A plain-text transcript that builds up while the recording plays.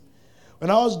When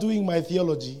I was doing my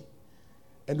theology,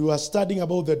 and we were studying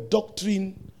about the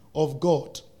doctrine of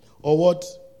God, or what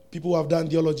people who have done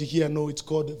theology here know it's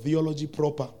called theology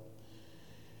proper.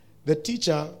 The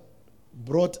teacher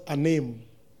brought a name,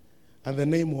 and the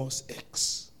name was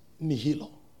ex nihilo.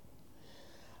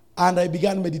 And I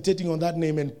began meditating on that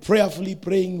name and prayerfully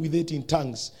praying with it in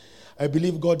tongues. I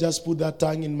believe God just put that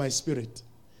tongue in my spirit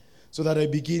so that I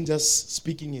begin just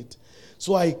speaking it.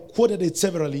 So I quoted it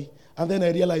severally, and then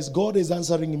I realized God is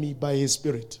answering me by His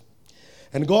Spirit.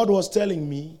 And God was telling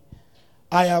me,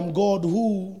 I am God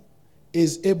who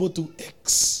is able to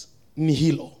ex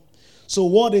nihilo. So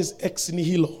what is ex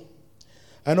nihilo?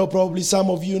 I know probably some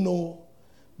of you know,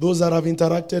 those that have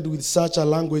interacted with such a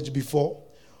language before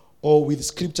or with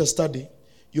scripture study,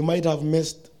 you might have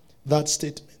missed that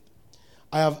statement.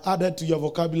 I have added to your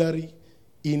vocabulary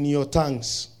in your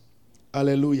tongues.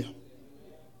 Hallelujah.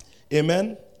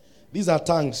 Amen. These are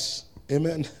tongues.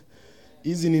 Amen.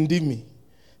 Is in Indimi.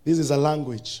 This is a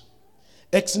language.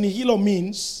 Ex nihilo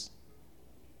means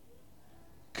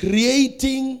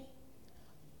creating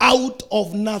out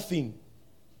of nothing.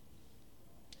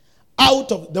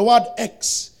 Out of, the word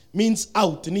ex means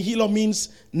out. Nihilo means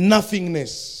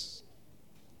nothingness.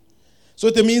 So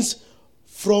it means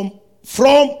from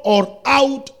or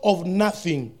out of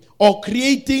nothing, or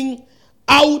creating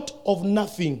out of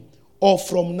nothing or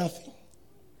from nothing.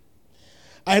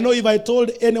 I know if I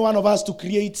told any one of us to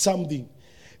create something,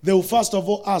 they will first of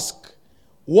all ask,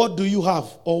 what do you have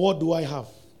or what do I have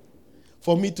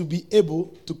for me to be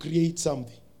able to create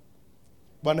something?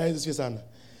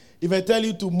 If I tell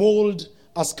you to mold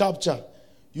a sculpture,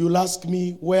 you'll ask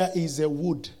me, where is the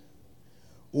wood?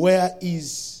 Where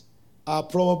is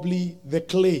probably the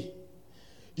clay?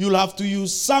 You'll have to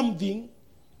use something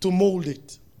to mold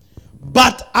it.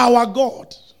 But our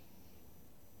God,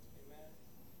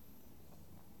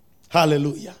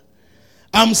 hallelujah.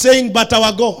 I'm saying, but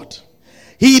our God,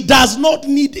 He does not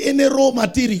need any raw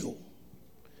material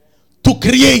to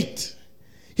create.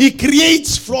 He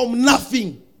creates from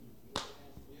nothing.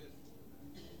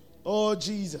 Oh,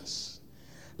 Jesus.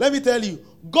 Let me tell you,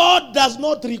 God does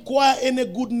not require any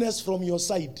goodness from your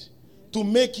side to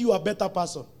make you a better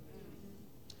person.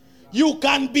 You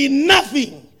can be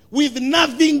nothing with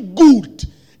nothing good,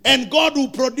 and God will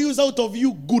produce out of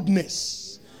you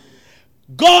goodness.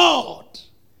 God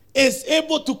is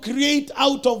able to create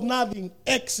out of nothing,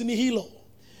 ex nihilo.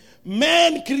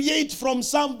 Man create from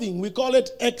something. We call it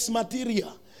ex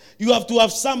materia. You have to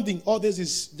have something. Oh, this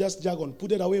is just jargon.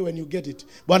 Put it away when you get it.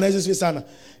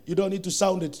 You don't need to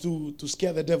sound it to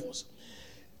scare the devils.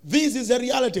 This is a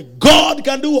reality. God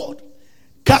can do what?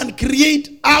 Can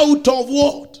create out of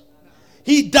what?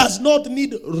 He does not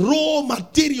need raw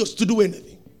materials to do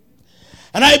anything.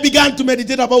 And I began to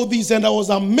meditate about this, and I was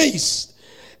amazed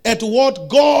at what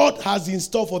God has in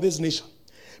store for this nation.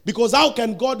 Because how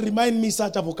can God remind me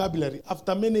such a vocabulary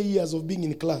after many years of being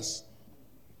in class?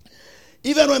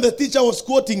 Even when the teacher was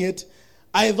quoting it,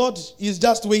 I thought he's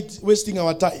just wasting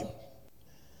our time.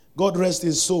 God rest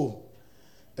his soul,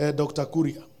 Dr.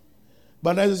 Kuria.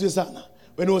 But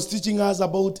when he was teaching us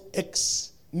about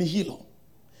ex nihilo.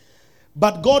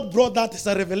 But God brought that as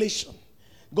a revelation.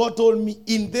 God told me,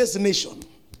 in this nation,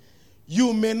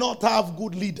 you may not have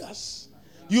good leaders.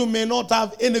 You may not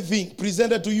have anything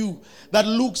presented to you that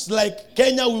looks like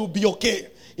Kenya will be okay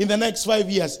in the next 5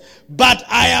 years. But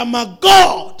I am a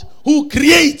God who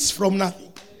creates from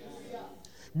nothing.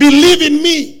 Believe in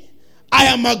me. I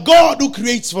am a God who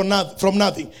creates from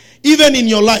nothing. Even in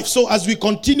your life. So as we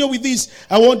continue with this,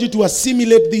 I want you to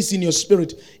assimilate this in your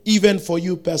spirit, even for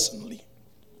you personally.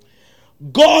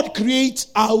 God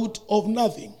creates out of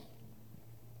nothing.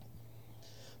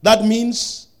 That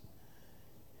means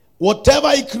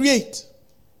whatever He creates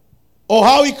or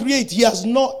how He creates, He has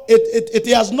it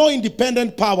has no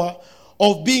independent power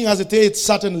of being as it is,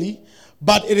 certainly,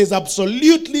 but it is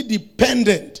absolutely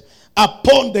dependent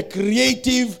upon the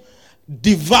creative,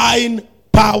 divine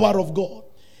power of God.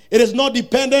 It is not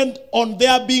dependent on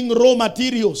there being raw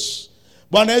materials.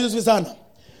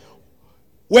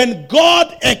 When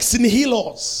God ex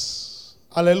nihilos,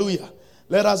 hallelujah.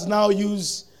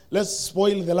 Let's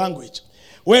spoil the language.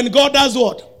 When God does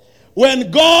what?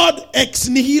 When God ex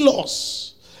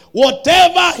nihilos,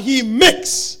 whatever He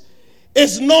makes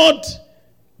is not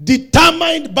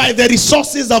determined by the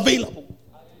resources available.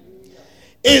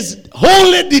 Is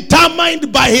wholly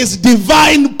determined by His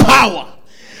divine power.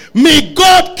 May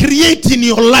God create in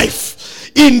your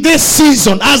life in this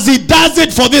season, as He does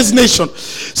it for this nation,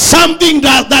 something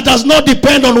that does not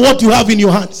depend on what you have in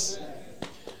your hands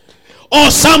or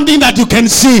something that you can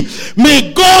see.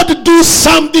 May God do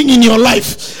something in your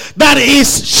life that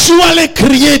is surely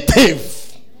creative.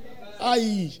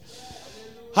 Aye.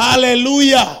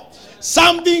 Hallelujah.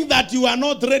 Something that you are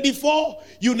not ready for,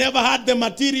 you never had the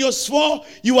materials for,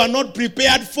 you are not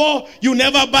prepared for, you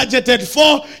never budgeted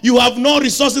for, you have no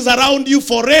resources around you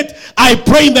for it. I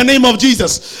pray in the name of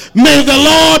Jesus, may the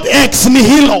Lord ex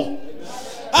nihilo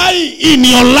in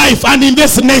your life and in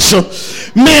this nation,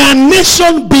 may a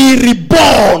nation be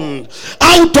reborn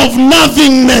out of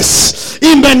nothingness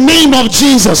in the name of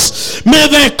Jesus. May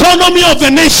the economy of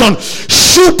the nation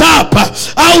shoot up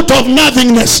out of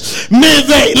nothingness. May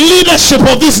the leadership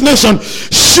of this nation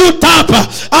shoot up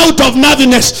out of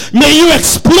nothingness. May you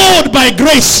explode by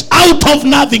grace out of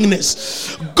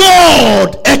nothingness.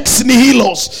 God ex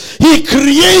nihilos, he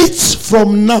creates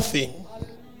from nothing.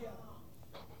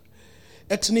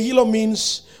 Ex nihilo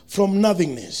means from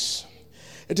nothingness.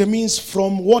 It means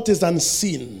from what is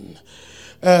unseen.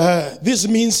 This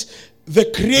means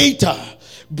the creator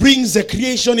brings the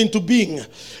creation into being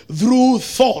through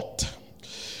thought,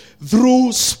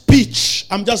 through speech.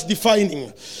 I'm just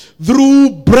defining.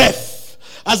 Through breath.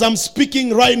 As I'm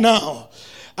speaking right now,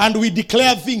 and we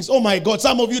declare things. Oh my God,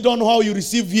 some of you don't know how you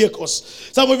receive vehicles.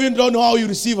 Some of you don't know how you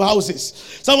receive houses.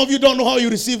 Some of you don't know how you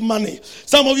receive money.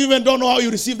 Some of you even don't know how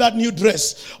you receive that new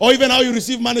dress, or even how you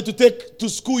receive money to take to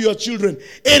school your children.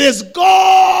 It is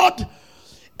God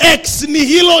ex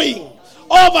nihiloing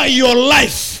over your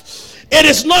life. It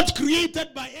is not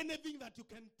created by anything that you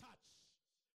can touch.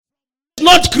 It's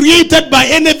not created by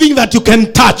anything that you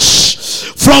can touch.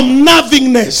 From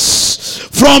nothingness,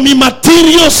 from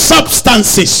immaterial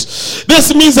substances.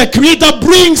 This means the creator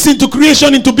brings into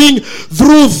creation into being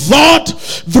through thought,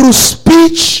 through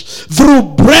speech, through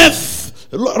breath.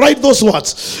 Write those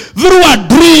words. Through a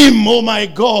dream. Oh my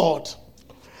God.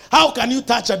 How can you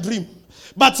touch a dream?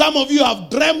 But some of you have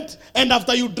dreamt, and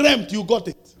after you dreamt, you got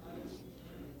it.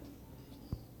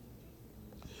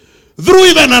 Through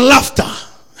even a laughter.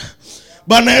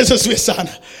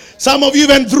 Some of you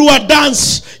even through a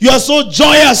dance, you are so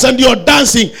joyous and you're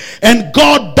dancing, and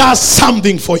God does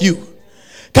something for you.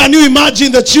 Can you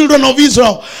imagine the children of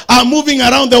Israel are moving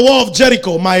around the wall of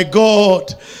Jericho? My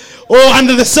God. Oh, and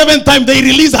the seventh time they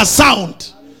release a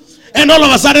sound, and all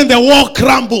of a sudden the wall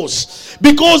crumbles.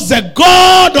 Because the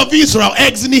God of Israel,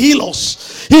 ex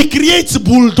nihilos, he creates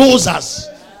bulldozers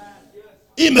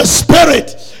in the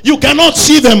spirit. You cannot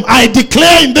see them. I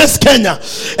declare in this Kenya,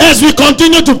 as we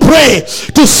continue to pray,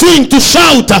 to sing, to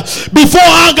shout, before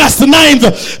August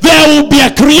 9th, there will be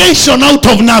a creation out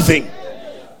of nothing.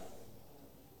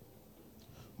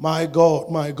 My God,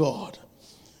 my God.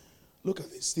 Look at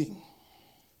this thing.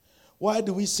 Why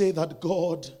do we say that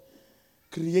God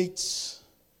creates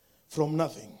from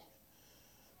nothing?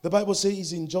 The Bible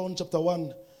says in John chapter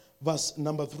 1, verse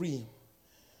number 3.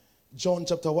 John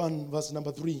chapter 1, verse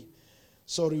number 3.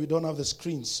 Sorry, we don't have the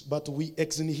screens, but we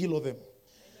ex nihilo them.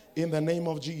 In the name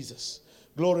of Jesus.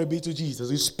 Glory be to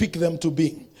Jesus. We speak them to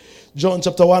being. John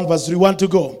chapter 1, verse 3. Want to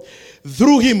go?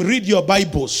 Through him, read your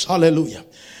Bibles. Hallelujah.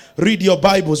 Read your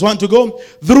Bibles. Want to go?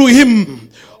 Through him,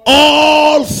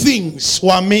 all things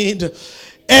were made.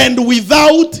 And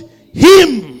without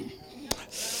him,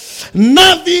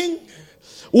 nothing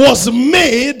was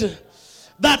made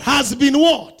that has been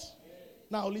what?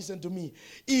 Now listen to me.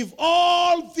 If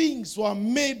all things were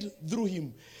made through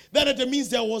him, then it means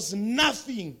there was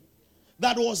nothing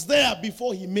that was there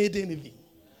before he made anything.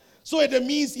 So it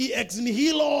means he ex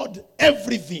nihiloed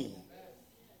everything.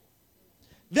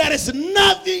 There is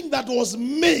nothing that was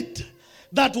made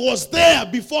that was there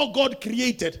before God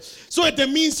created. So it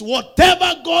means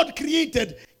whatever God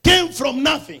created came from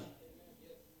nothing.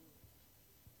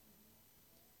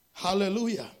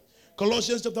 Hallelujah.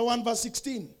 Colossians chapter 1 verse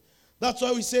 16. That's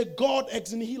why we say God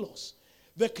ex nihilos.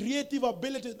 The creative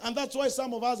ability. And that's why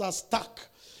some of us are stuck.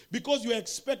 Because you're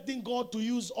expecting God to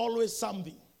use always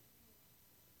something.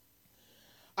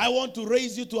 I want to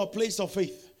raise you to a place of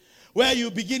faith. Where you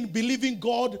begin believing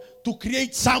God to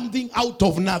create something out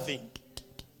of nothing.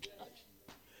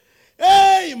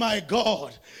 Hey, my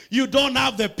God. You don't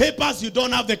have the papers. You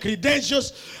don't have the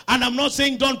credentials. And I'm not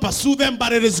saying don't pursue them,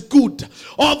 but it is good.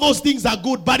 All those things are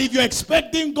good. But if you're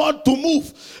expecting God to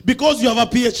move because you have a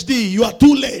PhD, you are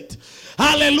too late.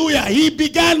 Hallelujah. He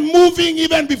began moving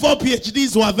even before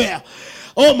PhDs were there.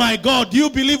 Oh my God. Do you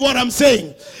believe what I'm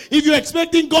saying? If you're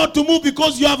expecting God to move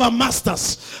because you have a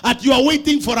master's and you are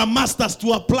waiting for a master's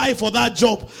to apply for that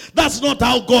job, that's not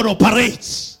how God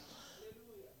operates.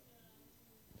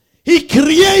 He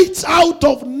creates out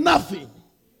of nothing.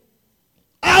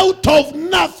 Out of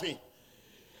nothing.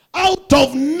 Out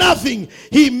of nothing.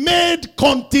 He made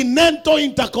continental,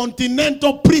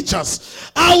 intercontinental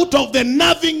preachers out of the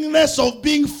nothingness of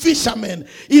being fishermen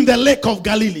in the lake of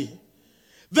Galilee.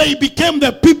 They became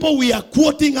the people we are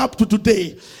quoting up to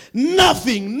today.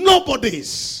 Nothing,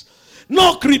 nobody's.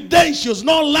 No credentials,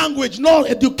 no language, no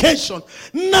education,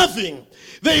 nothing.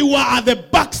 They were at the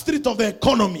backstreet of the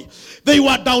economy. They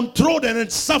were downtrodden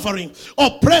and suffering,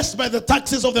 oppressed by the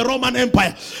taxes of the Roman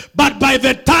Empire. But by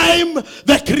the time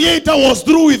the Creator was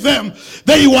through with them,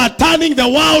 they were turning the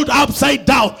world upside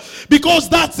down. Because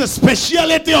that's the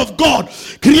speciality of God,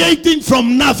 creating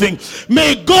from nothing.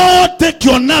 May God take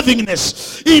your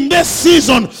nothingness in this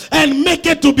season and make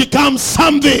it to become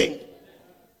something.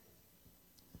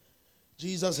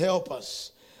 Jesus, help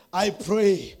us. I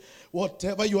pray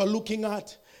whatever you are looking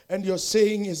at and you're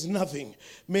saying is nothing,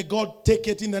 may God take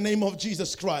it in the name of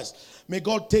Jesus Christ. May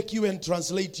God take you and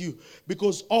translate you,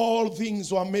 because all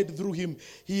things were made through him.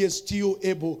 He is still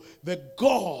able. The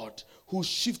God who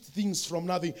shifts things from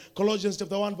nothing. Colossians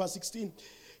chapter 1 verse 16.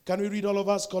 Can we read all of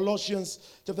us? Colossians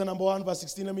chapter number 1 verse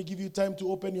 16. Let me give you time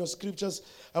to open your scriptures.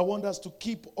 I want us to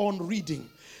keep on reading,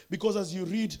 because as you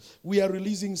read, we are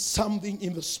releasing something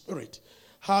in the spirit.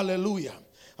 Hallelujah.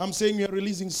 I'm saying we are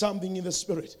releasing something in the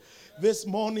spirit. This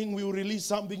morning we will release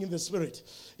something in the spirit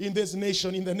in this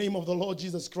nation in the name of the Lord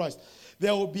Jesus Christ.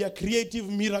 There will be a creative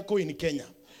miracle in Kenya.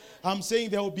 I'm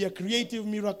saying there will be a creative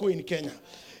miracle in Kenya.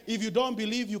 If you don't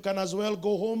believe, you can as well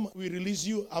go home. We release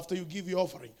you after you give your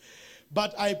offering.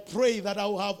 But I pray that I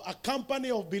will have a company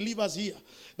of believers here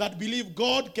that believe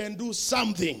God can do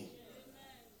something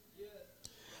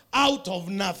out of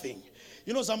nothing.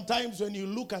 You know, sometimes when you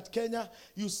look at Kenya,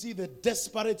 you see the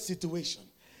desperate situation.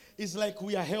 It's like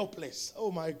we are helpless.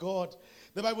 Oh my God.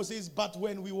 The Bible says, but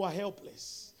when we were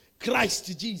helpless,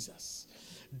 Christ Jesus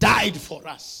died for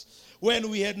us.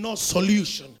 When we had no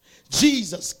solution,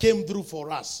 Jesus came through for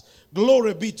us.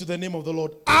 Glory be to the name of the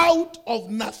Lord. Out of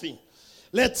nothing,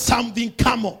 let something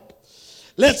come up.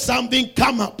 Let something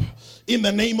come up in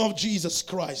the name of Jesus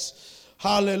Christ.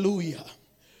 Hallelujah.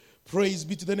 Praise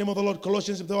be to the name of the Lord.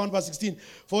 Colossians chapter 1 verse 16.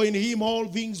 For in him all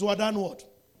things were done what?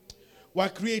 Were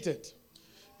created.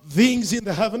 Things in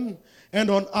the heaven and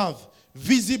on earth,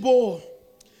 visible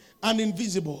and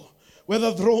invisible,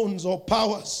 whether thrones or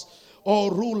powers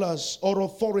or rulers or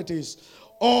authorities,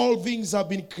 all things have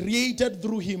been created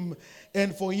through him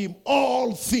and for him.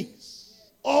 All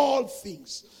things. All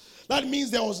things. That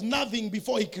means there was nothing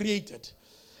before he created.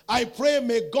 I pray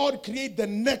may God create the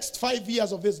next 5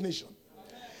 years of this nation.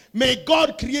 May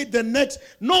God create the next.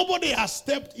 Nobody has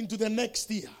stepped into the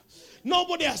next year.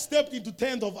 Nobody has stepped into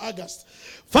 10th of August.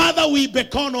 Father, we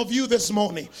beckon of you this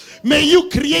morning. May you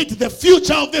create the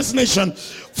future of this nation.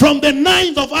 From the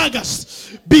 9th of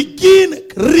August, begin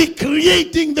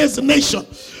recreating this nation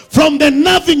from the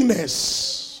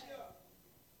nothingness.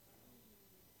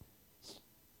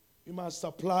 We must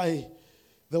apply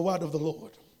the word of the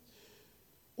Lord.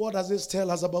 What does this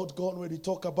tell us about God when we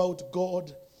talk about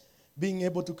God being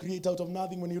able to create out of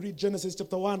nothing? When you read Genesis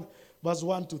chapter 1, verse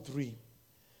 1 to 3.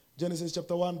 Genesis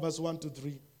chapter 1, verse 1 to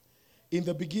 3. In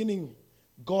the beginning,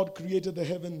 God created the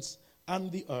heavens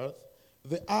and the earth.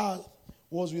 The earth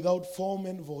was without form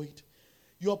and void.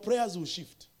 Your prayers will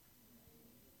shift.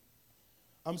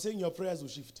 I'm saying your prayers will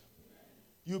shift.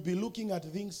 You'll be looking at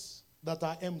things that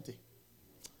are empty.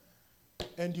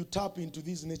 And you tap into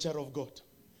this nature of God.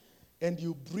 And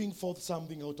you bring forth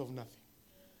something out of nothing.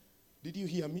 Did you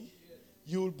hear me?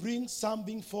 You will bring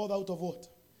something forth out of what?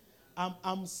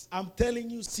 I'm telling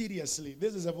you seriously,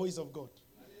 this is a voice of God.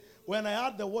 When I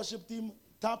heard the worship team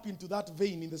tap into that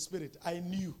vein in the spirit, I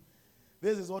knew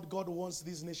this is what God wants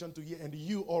this nation to hear, and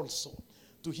you also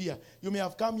to hear. You may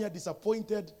have come here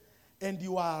disappointed, and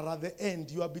you are at the end.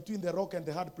 You are between the rock and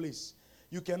the hard place.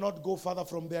 You cannot go further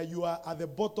from there. You are at the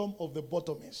bottom of the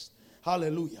bottomest.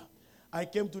 Hallelujah. I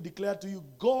came to declare to you,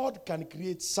 God can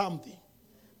create something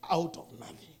out of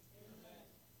nothing.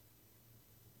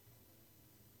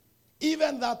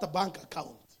 Even that bank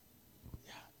account.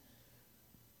 Yeah.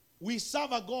 We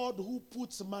serve a God who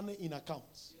puts money in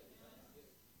accounts.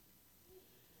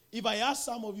 If I ask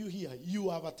some of you here,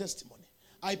 you have a testimony.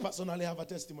 I personally have a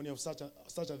testimony of such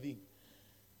a thing.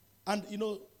 And you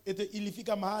know,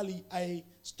 ilifika mahali, I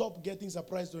stop getting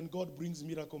surprised when God brings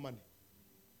miracle money.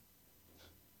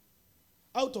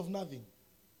 Out of nothing,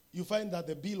 you find that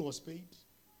the bill was paid.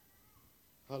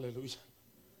 Hallelujah.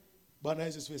 Bwana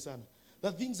Yesu asifiwe sana.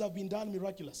 That things have been done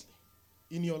miraculously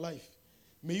in your life.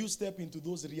 May you step into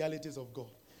those realities of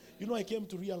God. You know, I came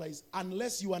to realize,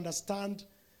 unless you understand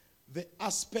the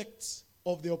aspects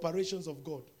of the operations of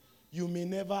God, you may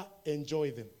never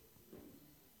enjoy them.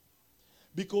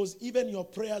 Because even your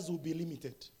prayers will be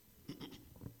limited.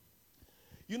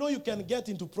 You know, you can get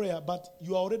into prayer, but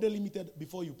you are already limited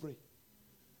before you pray.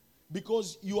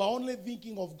 Because you are only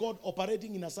thinking of God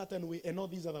operating in a certain way and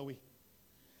not this other way.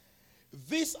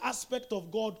 This aspect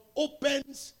of God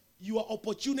opens your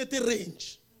opportunity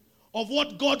range of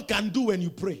what God can do when you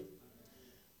pray.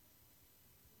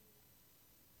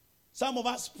 Some of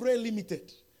us pray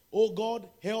limited. Oh God,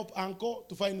 help Uncle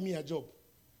to find me a job.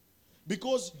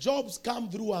 Because jobs come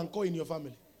through Uncle in your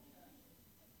family.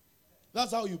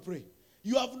 That's how you pray.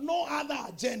 You have no other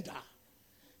agenda.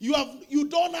 You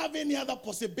don't have any other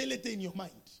possibility in your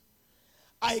mind.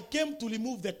 I came to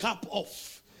remove the cap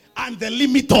off and the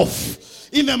limit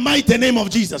off in the mighty name of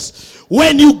Jesus.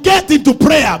 When you get into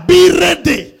prayer, be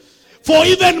ready for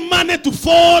even money to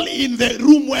fall in the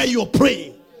room where you're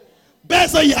praying.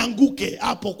 That's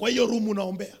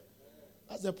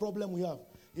the problem we have.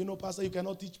 You know, Pastor, you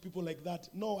cannot teach people like that.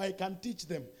 No, I can teach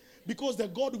them. Because the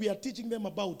God we are teaching them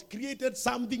about created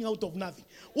something out of nothing.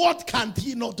 What can't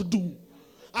he not do?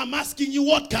 I'm asking you,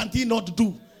 what can't he not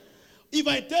do? If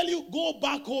I tell you, go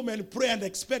back home and pray and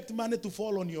expect money to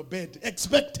fall on your bed,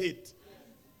 expect it.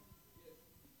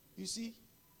 You see?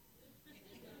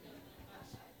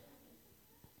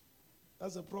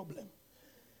 That's a problem.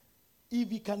 If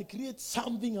he can create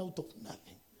something out of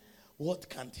nothing, what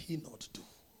can't he not do?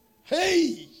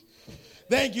 Hey!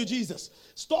 Thank you, Jesus.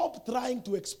 Stop trying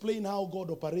to explain how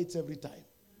God operates every time.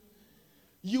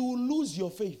 You will lose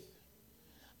your faith.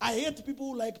 I hate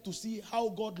people who like to see how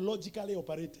God logically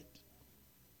operated.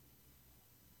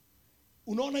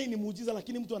 Unaona hii ni muujiza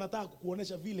lakini mtu anataka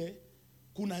kukuonesha vile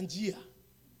kuna njia.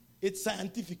 It's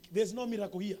scientific. There's no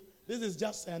miracle here. This is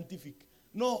just scientific.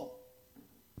 No.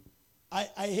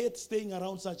 I hate staying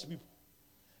around such people.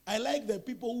 I like the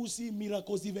people who see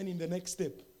miracles even in the next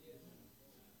step.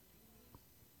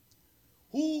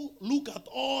 Who look at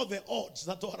all the odds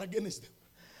that are against them.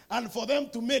 And for them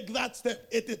to make that step,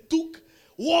 it took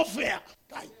warfare.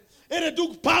 It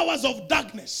took powers of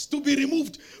darkness to be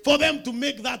removed for them to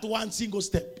make that one single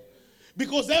step.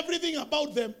 Because everything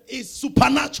about them is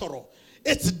supernatural.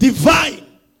 It's divine.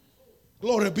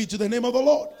 Glory be to the name of the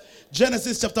Lord.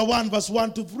 Genesis chapter 1 verse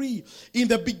 1 to 3. In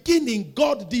the beginning,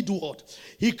 God did what?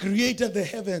 He created the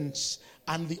heavens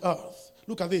and the earth.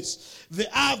 Look at this. The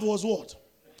earth was what?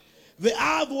 The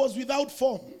earth was without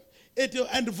form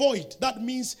and void. That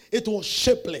means it was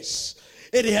shapeless.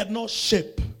 It had no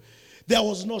shape. There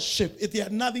was no shape. It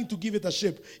had nothing to give it a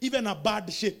shape. Even a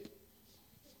bad shape.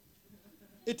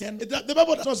 The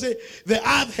Bible does not say the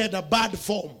earth had a bad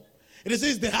form. It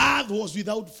says the earth was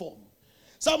without form.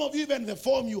 Some of you, even the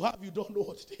form you have, you don't know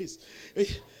what it is.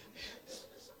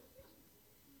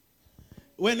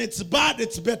 When it's bad,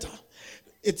 it's better.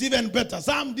 It's even better.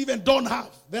 Some even don't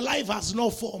have. The life has no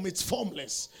form. It's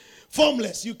formless.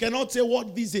 Formless. You cannot say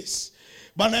what this is.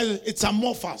 But it's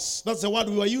amorphous. That's the word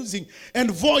we were using.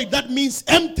 And void, that means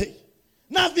empty.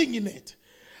 Nothing in it.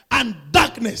 And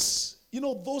darkness. You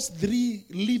know, those three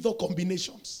lethal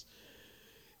combinations.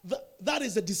 That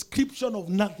is a description of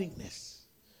nothingness.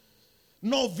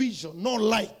 No vision, no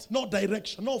light, no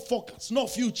direction, no focus, no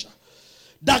future.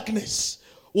 Darkness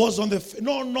was on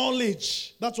no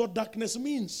knowledge. That's what darkness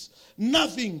means.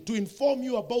 Nothing to inform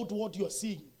you about what you're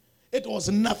seeing. It was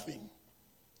nothing.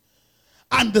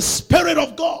 And the Spirit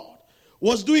of God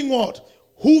was doing what?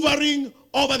 Hovering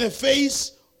over the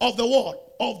face of the world,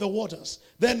 of the waters.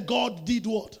 Then God did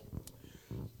what?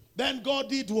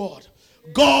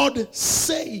 God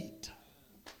said,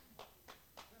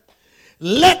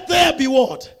 let there be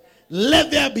what? Let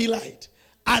there be light.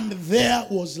 And there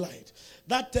was light.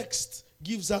 That text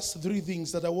gives us three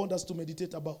things that I want us to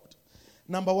meditate about.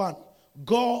 Number one,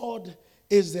 God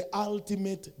is the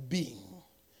ultimate being.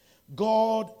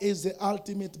 God is the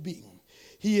ultimate being.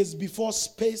 He is before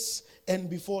space and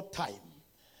before time.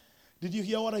 Did you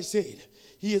hear what I said?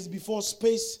 He is before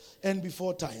space and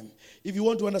before time. If you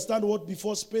want to understand what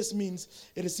before space means,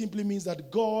 it simply means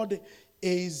that God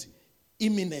is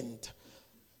immanent.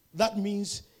 That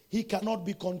means he cannot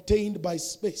be contained by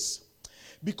space.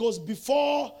 Because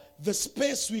before the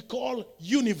space we call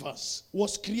universe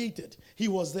was created, he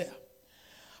was there.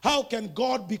 How can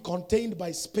God be contained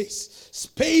by space?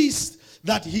 Space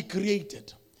that he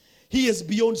created. He is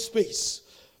beyond space.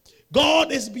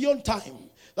 God is beyond time.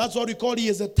 That's what we call he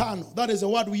is eternal. That is the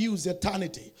word we use,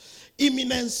 eternity.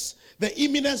 Immanence. The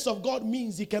immanence of God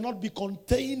means he cannot be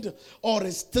contained or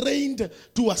restrained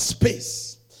to a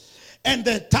space. And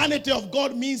the eternity of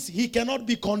God means he cannot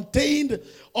be contained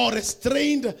or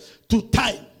restrained to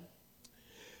time.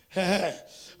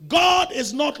 God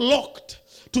is not locked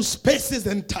to spaces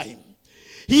and time.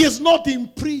 He is not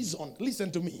imprisoned. Listen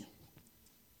to me.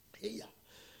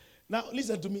 Now,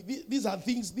 listen to me. These are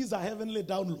things, these are heavenly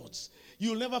downloads.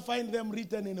 You'll never find them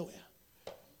written anywhere.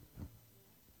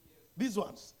 These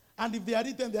ones. And if they are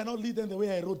written, they are not written the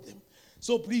way I wrote them.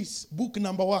 So please, book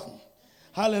number 1.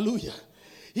 Hallelujah.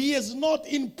 He is not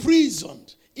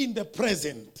imprisoned in the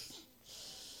present.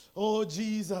 Oh,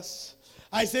 Jesus.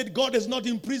 I said God is not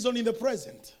imprisoned in the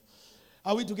present.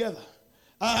 Are we together?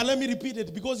 Let me repeat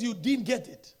it because you didn't get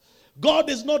it. God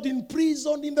is not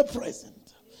imprisoned in the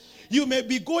present. You may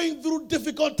be going through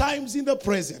difficult times in the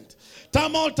present,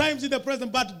 turmoil times in the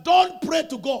present, but don't pray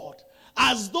to God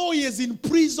as though he is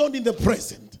imprisoned in the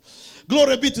present.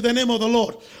 Glory be to the name of the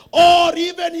Lord. Or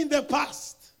even in the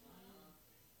past.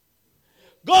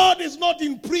 God is not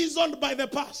imprisoned by the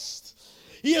past.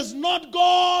 He is not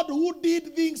God who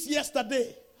did things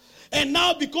yesterday. And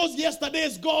now because yesterday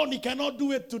is gone, he cannot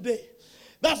do it today.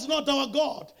 That's not our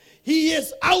God. He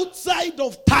is outside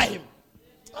of time.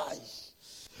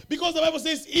 Because the Bible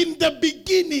says, in the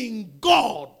beginning,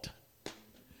 God.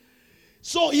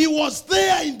 So he was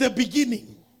there in the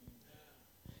beginning.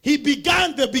 He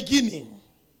began the beginning.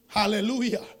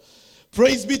 Hallelujah.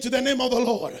 Praise be to the name of the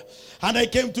Lord. And I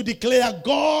came to declare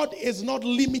God is not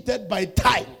limited by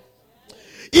time.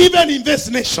 Even in this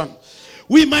nation,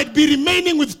 we might be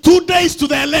remaining with 2 days to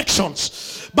the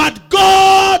elections. But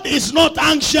God is not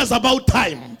anxious about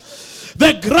time.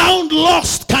 The ground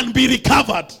lost can be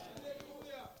recovered.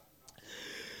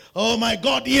 Oh my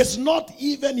God, he is not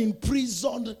even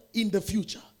imprisoned in the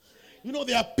future. You know,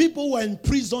 there are people who are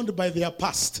imprisoned by their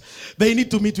past. They need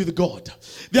to meet with God.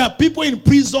 There are people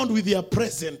imprisoned with their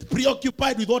present,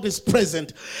 preoccupied with what is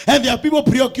present. And there are people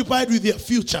preoccupied with their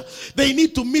future. They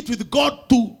need to meet with God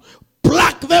to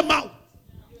pluck them out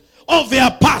of their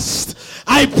past.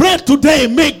 I pray today,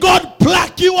 may God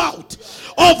pluck you out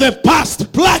of the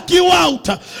past. Pluck you out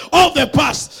of the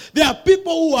past. There are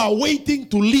people who are waiting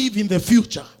to live in the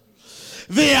future.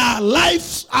 Their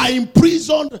lives are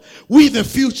imprisoned with the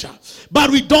future. But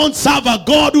we don't serve a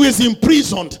God who is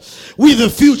imprisoned with the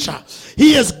future.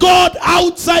 He is God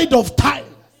outside of time.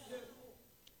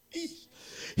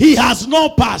 He has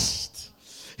no past.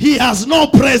 He has no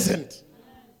present.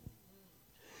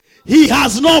 He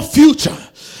has no future.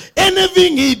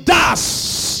 Anything he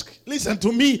does, listen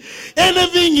to me,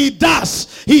 anything he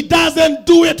does, he doesn't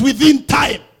do it within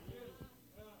time.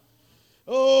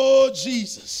 Oh,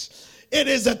 Jesus. It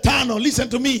is eternal. Listen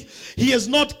to me. He is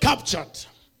not captured.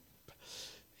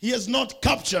 He is not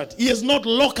captured. He is not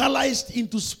localized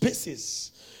into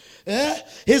spaces.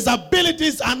 His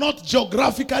abilities are not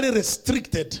geographically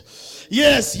restricted.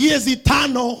 Yes, he is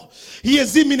eternal. He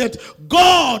is imminent.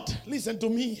 God, listen to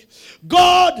me.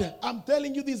 God, I'm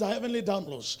telling you, these are heavenly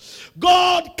downloads.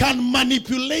 God can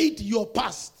manipulate your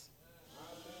past.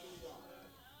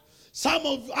 Some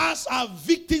of us are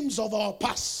victims of our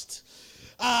past.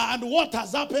 And what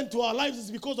has happened to our lives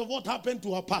is because of what happened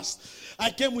to our past.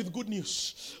 I came with good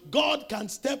news. God can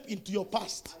step into your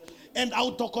past and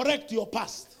autocorrect your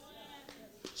past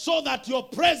so that your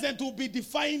present will be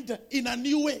defined in a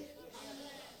new way.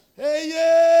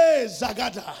 Hey,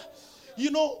 Zagada. You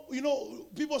know,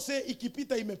 people say,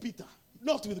 ikipita imepita.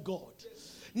 Not with God.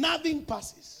 Nothing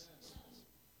passes.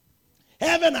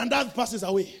 Heaven and earth passes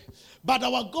away. But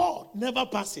our God never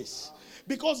passes.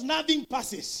 Because nothing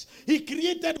passes. He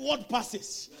created what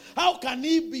passes. How can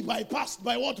he be bypassed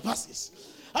by what passes?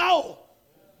 How?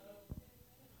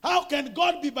 How can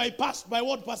God be bypassed by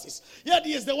what passes? Yet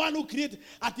he is the one who created.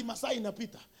 Ati masaa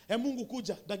inapita. Mungu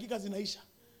kuja. Dakika zinaisha.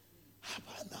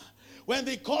 When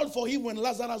they called for him when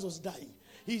Lazarus was dying,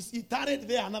 he tarried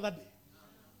there another day.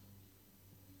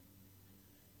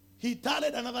 He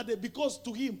tarried another day because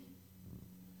to him,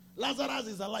 Lazarus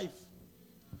is alive.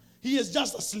 He is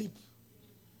just asleep.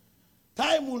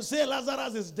 Time will say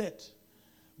Lazarus is dead.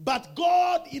 But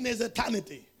God in his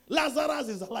eternity, Lazarus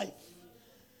is alive.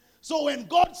 So when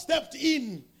God stepped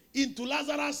into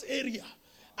Lazarus' area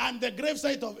and the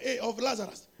gravesite of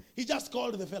Lazarus, he just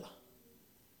called the fella.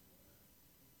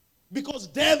 Because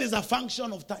death is a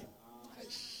function of time.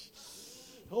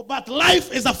 But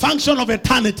life is a function of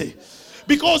eternity.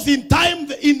 Because in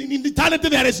time, in eternity,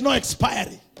 there is no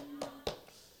expiry.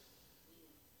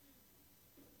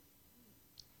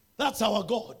 That's our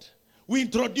God. We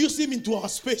introduce him into our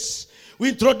space. We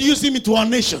introduce him into our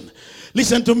nation.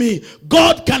 Listen to me.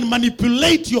 God can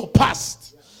manipulate your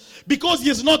past because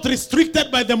he is not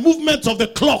restricted by the movements of the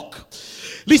clock.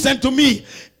 Listen to me.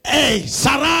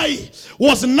 Sarai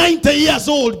was 90 years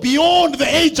old, beyond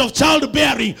the age of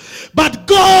childbearing. But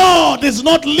God is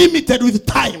not limited with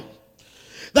time.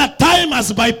 That time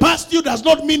has bypassed you does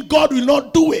not mean God will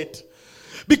not do it.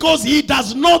 Because he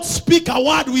does not speak a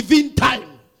word within time.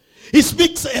 He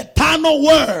speaks eternal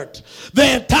word.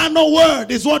 The eternal word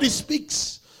is what he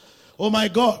speaks. Oh my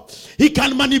God. He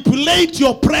can manipulate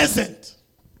your present.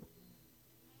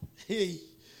 Hey.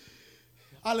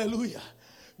 Hallelujah.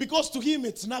 Because to him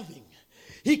it's nothing.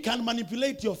 He can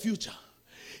manipulate your future.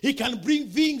 He can bring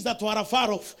things that were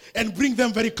afar off and bring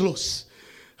them very close.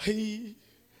 Hey.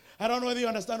 I don't know whether you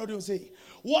understand what I'm saying.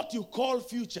 What you call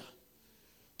future,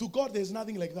 to God there's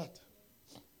nothing like that.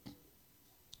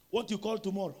 What you call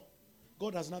tomorrow,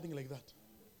 God has nothing like that.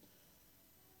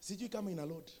 Sijui kama ina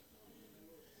load.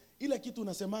 Ile kitu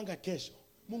unasemanga kesho,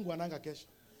 Mungu ananga kesho.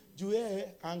 Juu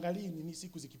yeye angalii nini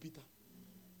siku zikipita.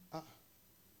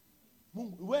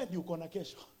 Mungu wewe ndio uko na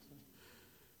kesho.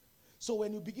 So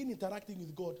when you begin interacting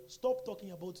with God, stop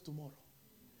talking about tomorrow.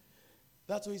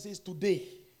 That's why he says today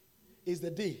is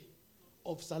the day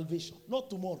of salvation, not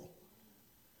tomorrow.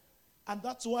 And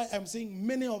that's why I'm saying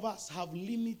many of us have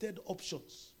limited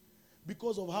options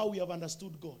because of how we have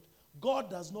understood God. God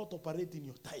does not operate in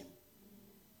your time.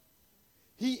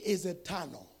 He is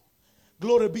eternal.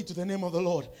 Glory be to the name of the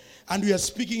Lord. And we are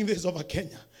speaking this over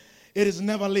Kenya. It is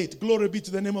never late. Glory be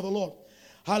to the name of the Lord.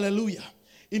 Hallelujah.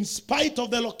 In spite of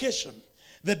the location,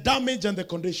 the damage and the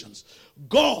conditions,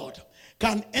 God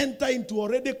can enter into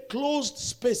already closed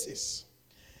spaces.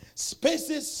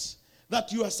 Spaces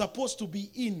that you are supposed to be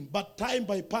in, but time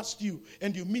bypassed you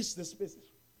and you missed the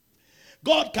spaces.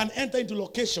 God can enter into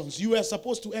locations you are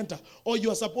supposed to enter or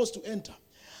you are supposed to enter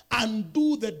and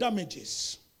do the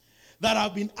damages that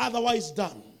have been otherwise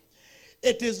done.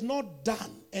 It is not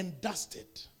done and dusted.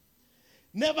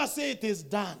 Never say it is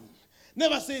done.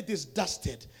 Never say it is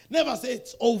dusted. Never say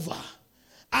it's over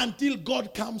until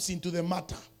God comes into the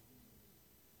matter.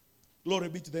 Glory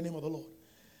be to the name of the Lord.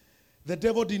 The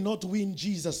devil did not win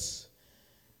Jesus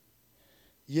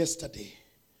yesterday.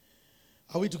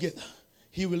 Are we together?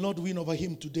 He will not win over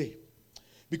him today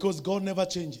because God never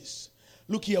changes.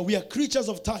 Look here, we are creatures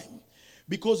of time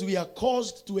because we are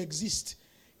caused to exist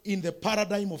in the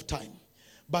paradigm of time.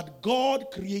 But God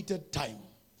created time.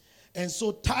 And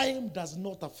so time does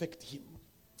not affect him.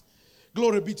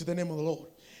 Glory be to the name of the Lord.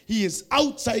 He is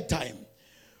outside time.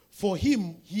 For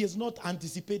him, he is not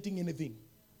anticipating anything.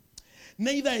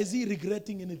 Neither is he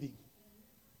regretting anything.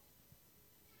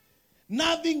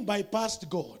 Nothing bypassed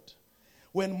God.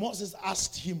 When Moses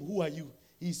asked him, "Who are you?"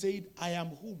 he said, "I am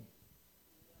whom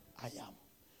I am."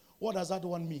 What does that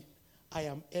one mean? I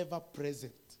am ever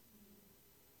present.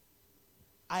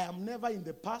 I am never in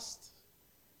the past,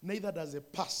 neither does the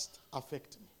past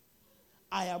affect me.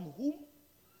 I am whom?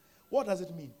 What does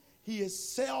it mean? He is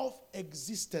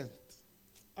self-existent.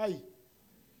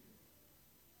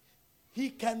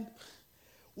 He can,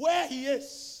 where he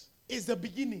is the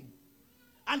beginning.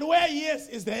 And where he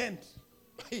is the end.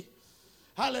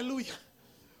 Hallelujah.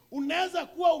 Unaweza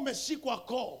kuwa umeshikwa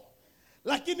koo,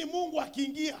 lakini Mungu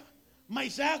akiingia,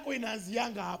 maisha yako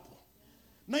inaanzianga hapo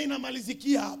na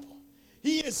inamalizikia hapo.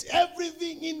 He is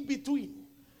everything in between.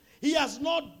 He has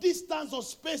no distance or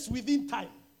space within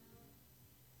time.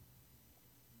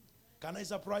 Can I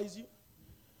surprise you?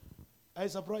 I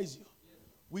surprise you.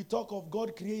 We talk of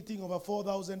God creating over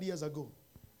 4,000 years ago.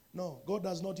 No, God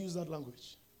does not use that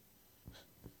language.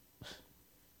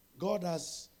 God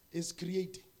is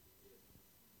creating.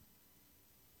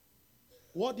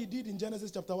 What he did in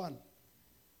Genesis chapter 1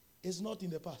 is not in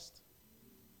the past.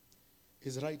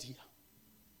 It's right here.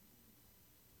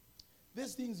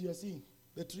 These things you are seeing,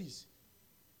 the trees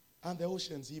and the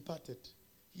oceans he parted,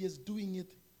 he is doing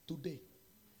it today.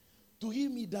 To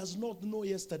him, he does not know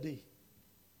yesterday.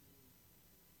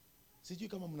 Sijui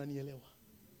kama mnanielewa.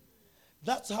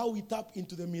 That's how we tap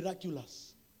into the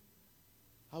miraculous.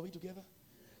 Are we together?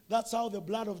 That's how the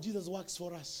blood of Jesus works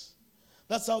for us.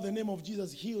 That's how the name of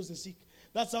Jesus heals the sick.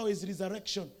 That's how his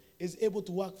resurrection is able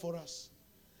to work for us.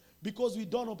 Because we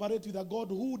don't operate with a God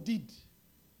who did.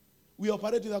 We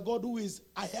operate with a God who is,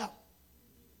 I am.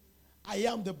 I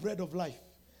am the bread of life.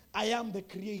 I am the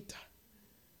creator.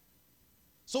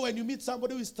 So when you meet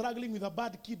somebody who is struggling with a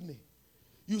bad kidney,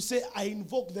 you say, I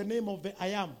invoke the name of the I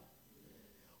am.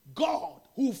 God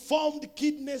who formed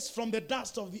kidneys from the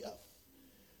dust of the earth.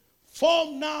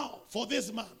 Form now for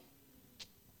this man.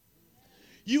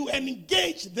 You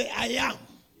engage the I am.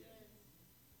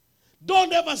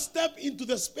 Don't ever step into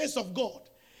the space of God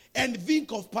and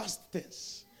think of past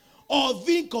tense or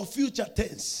think of future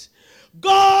tense.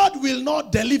 God will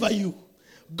not deliver you.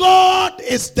 God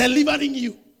is delivering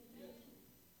you.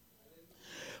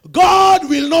 God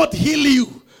will not heal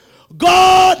you.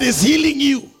 God is healing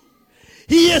you.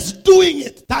 He is doing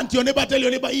it. Turn to your neighbor, tell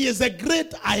your neighbor, he is a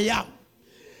great I am.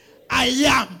 I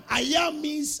am. I am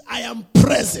means I am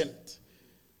present.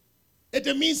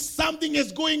 It means something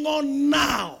is going on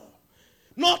now.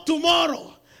 Not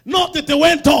tomorrow. Not that it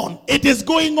went on. It is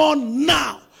going on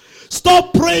now.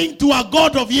 Stop praying to a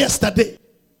God of yesterday.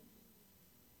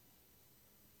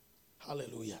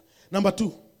 Number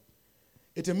two,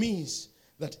 it means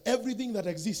that everything that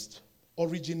exists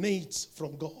originates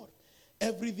from God.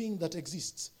 Everything that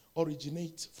exists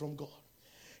originates from God.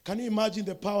 Can you imagine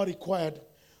the power required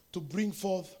to bring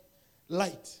forth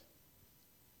light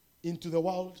into the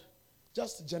world?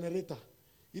 Just generator.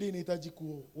 Ile inahitaji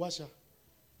kuwasha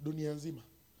dunia nzima.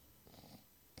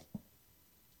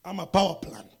 I'm a power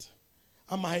plant.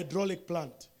 I'm a hydraulic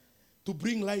plant to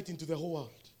bring light into the whole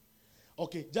world.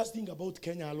 Okay, just think about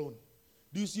Kenya alone.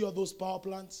 Do you see all those power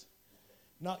plants?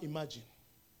 Now imagine.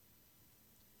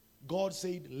 God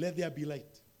said, let there be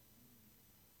light.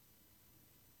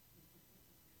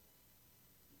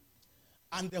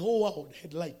 And the whole world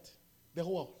had light. The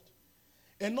whole world.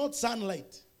 And not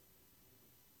sunlight.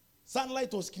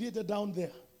 Sunlight was created down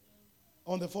there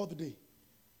on the fourth day.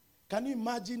 Can you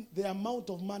imagine the amount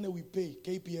of money we pay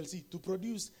KPLC to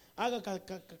produce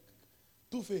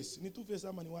two-face? Ni two-face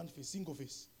ama ni one-face?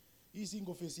 Single-face. Hii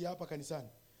single-face ya hapa kanisani.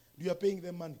 You are paying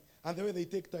them money. And the way they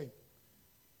take time.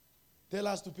 Tell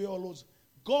us to pay all those.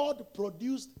 God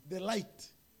produced the light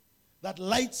that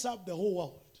lights up the whole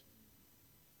world.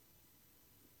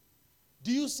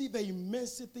 Do you see the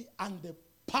immensity and the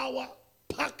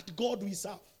power-packed God we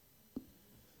serve?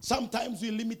 Sometimes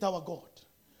we limit our God.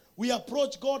 We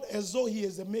approach God as though he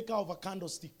is the maker of a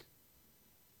candlestick.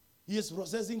 He is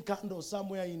processing candles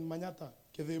somewhere in Manyata,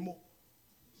 Kevemo.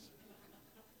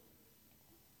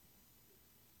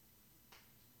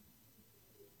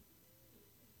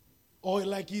 Or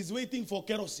like he's waiting for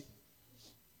kerosene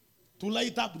to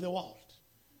light up the world.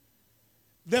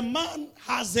 The man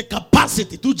has the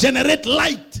capacity to generate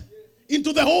light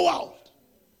into the whole world.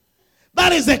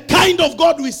 That is the kind of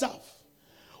God we serve.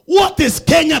 What is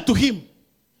Kenya to him?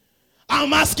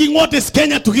 I'm asking, what is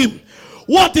Kenya to him?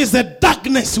 What is the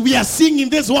darkness we are seeing in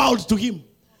this world to him?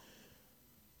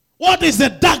 What is the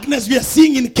darkness we are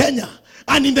seeing in Kenya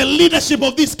and in the leadership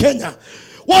of this Kenya?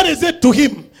 What is it to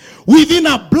him? Within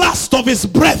a blast of his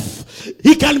breath,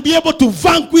 he can be able to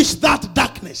vanquish that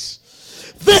darkness.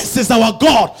 This is our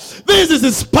God. This is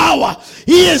his power.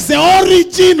 He is the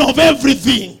origin of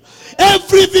everything.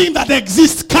 Everything that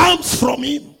exists comes from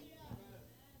him.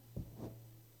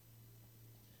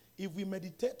 If we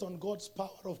meditate on God's power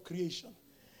of creation,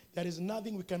 there is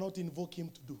nothing we cannot invoke him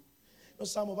to do. You know,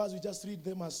 some of us, we just read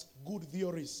them as good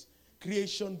theories,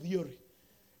 creation theory,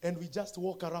 and we just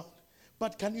walk around.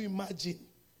 But can you imagine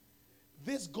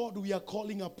this God we are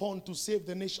calling upon to save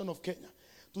the nation of Kenya,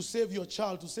 to save your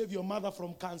child, to save your mother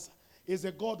from cancer, is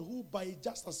a God who by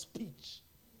just a speech,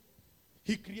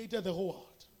 he created the whole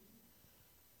world.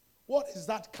 What is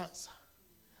that cancer?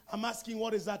 I'm asking,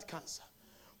 what is that cancer?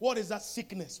 What is that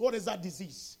sickness? What is that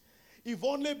disease? If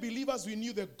only believers we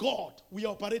knew the God we are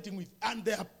operating with and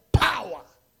their power.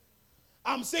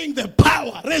 I'm saying the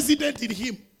power resident in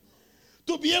him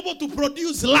to be able to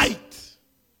produce light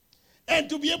and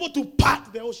to be able to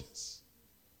part the oceans.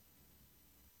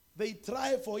 They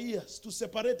try for years to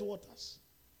separate waters.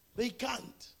 They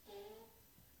can't.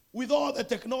 With all the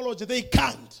technology, they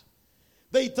can't.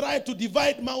 They try to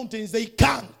divide mountains. They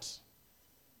can't.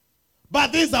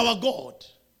 But this is our God.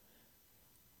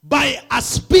 By a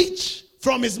speech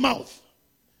from his mouth.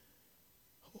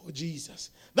 Oh,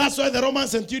 Jesus. That's why the Roman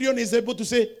centurion is able to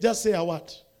say, just say a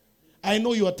word. I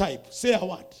know your type. Say a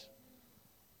word.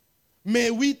 May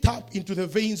we tap into the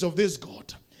veins of this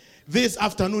God this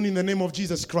afternoon in the name of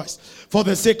Jesus Christ for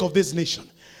the sake of this nation.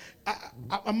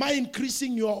 Am I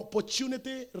increasing your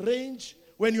opportunity range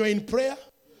when you are in prayer?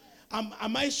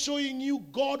 Am I showing you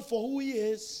God for who he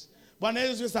is? For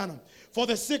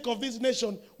the sake of this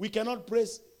nation, we cannot pray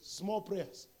small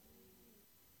prayers.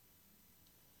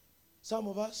 Some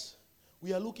of us,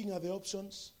 we are looking at the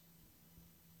options.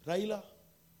 Raila,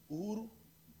 Uhuru,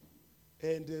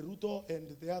 and Ruto,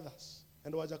 and the others,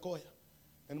 and Wajakoya,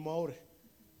 and Maore.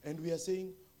 And we are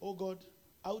saying, oh God,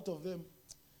 out of them,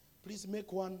 please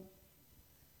make one.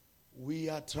 We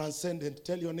are transcendent.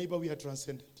 Tell your neighbor we are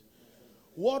transcendent.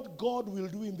 What God will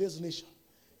do in this nation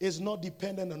is not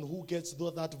dependent on who gets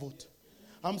that vote.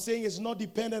 I'm saying it's not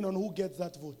dependent on who gets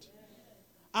that vote.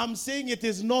 I'm saying it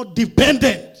is not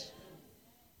dependent.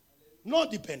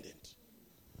 Not dependent.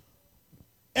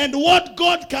 And what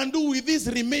God can do with this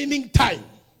remaining time.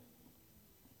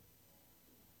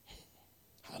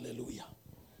 Hallelujah.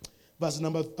 Verse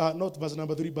number, not verse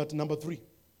number 3, but number 3.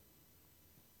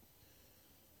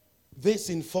 This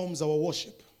informs our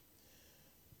worship.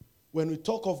 When we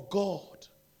talk of God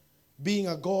being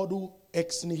a God who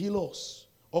ex nihilos,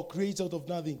 or creates out of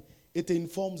nothing, it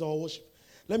informs our worship.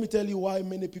 Let me tell you why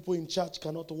many people in church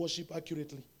cannot worship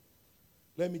accurately.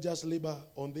 Let me just labor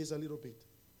on this a little bit.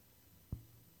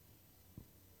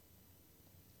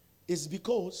 It's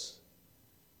because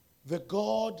The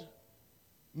God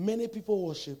many people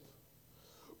worship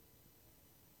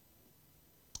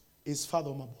is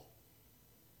fathomable.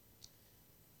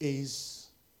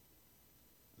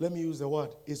 Let me use the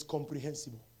word, is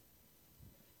comprehensible.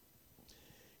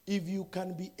 If you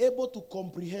can be able to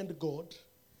comprehend God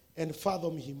and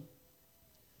fathom him,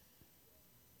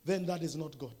 then that is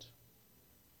not God.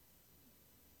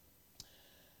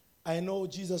 I know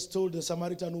Jesus told the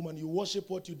Samaritan woman, you worship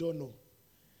what you don't know.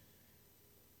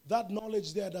 That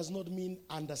knowledge there does not mean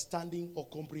understanding or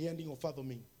comprehending or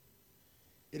fathoming.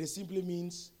 It simply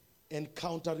means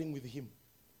encountering with him.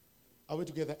 Are we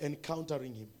together?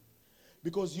 Encountering him.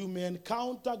 Because you may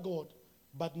encounter God,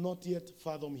 but not yet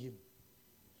fathom him.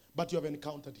 But you have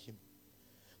encountered him.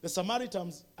 The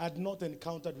Samaritans had not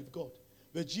encountered with God.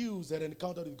 The Jews had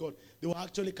encountered with God. They were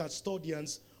actually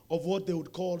custodians of what they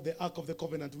would call the Ark of the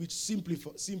Covenant, which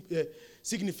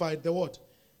signified the what?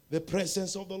 The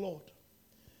presence of the Lord.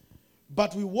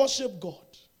 But we worship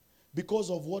God because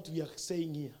of what we are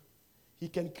saying here. He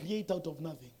can create out of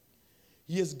nothing.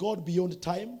 He is God beyond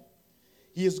time.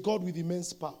 He is God with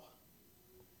immense power.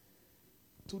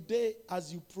 Today,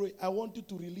 as you pray, I want you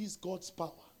to release God's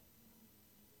power.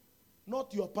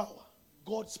 Not your power,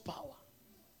 God's power.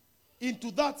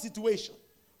 Into that situation,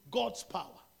 God's power.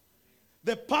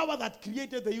 The power that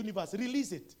created the universe,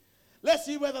 release it. Let's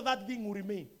see whether that thing will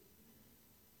remain.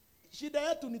 Shida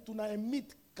yetu ni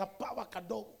tunaemit kapawa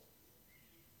kadogo.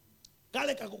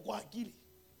 Kale kako kwa akili.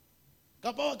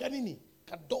 Kapawa kanini?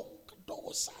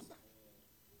 Kadogo sana.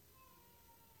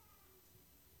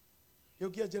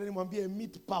 Yokia jirani mwambie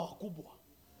emit power kubwa.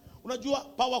 Unajua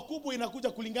power kubwa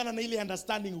inakuja kulingana na ile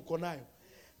understanding uko nayo.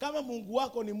 Kama Mungu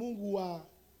wako ni Mungu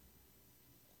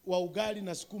wa ugali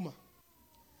na sukuma,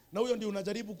 na huyo ndio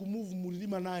unajaribu kumove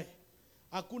mlima naye,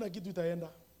 hakuna kitu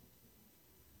itaenda.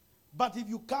 But if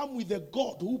you come with the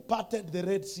God who parted the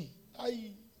Red Sea,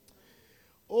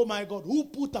 oh my God, who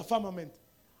put a firmament?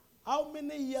 How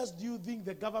many years do you think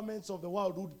the governments of the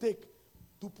world would take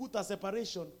to put a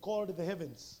separation called the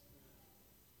heavens?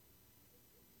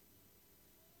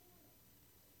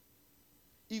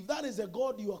 If that is a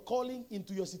God you are calling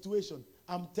into your situation,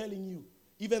 I'm telling you,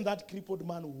 even that crippled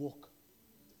man will walk.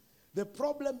 The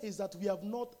problem is that we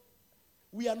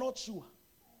are not sure.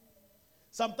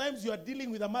 Sometimes you are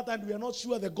dealing with a matter and we are not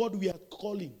sure the God we are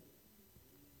calling.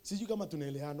 Sijui kama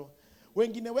tunaelewana.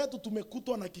 Wengine wetu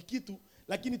tumekutwa na kikitu,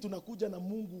 lakini tunakuja na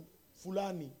Mungu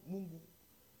fulani, Mungu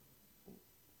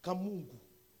kamungu.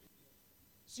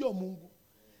 Sio Mungu.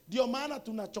 Ndio maana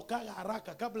tunachokaga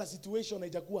haraka kabla situation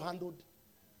haijakuwa handled.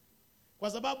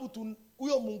 Kwa sababu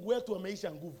huyo Mungu wetu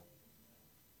ameisha nguvu.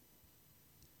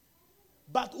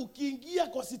 But ukiingia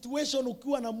kwa situation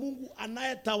ukiwa na Mungu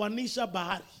anayetawanisha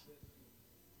bahari,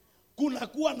 kuna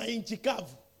kuwa na nchi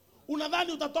kavu,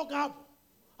 unadhani utatoka hapo?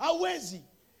 Hauwezi.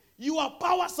 Your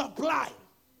power supply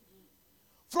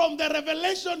from the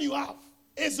revelation you have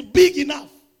is big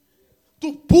enough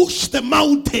to push the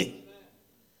mountain.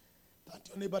 That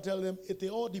your neighbor tell them, it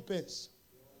all depends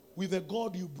with the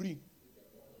God you bring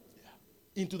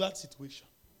into that situation.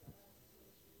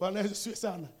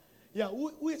 Yeah,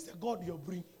 who is the God you're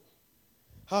bringing?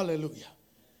 Hallelujah.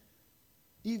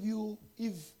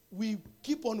 If we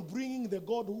keep on bringing the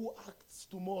God who acts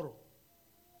tomorrow,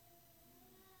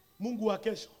 Mungu wa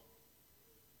kesho.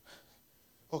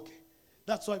 Okay.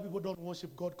 That's why people don't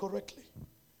worship God correctly.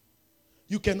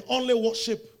 You can only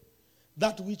worship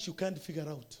that which you can't figure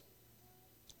out.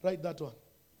 Write that one.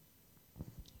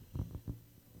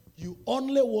 You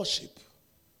only worship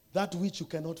that which you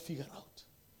cannot figure out.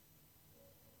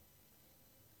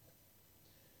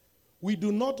 We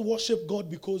do not worship God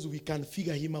because we can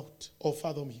figure him out or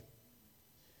fathom him.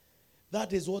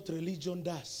 That is what religion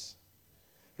does.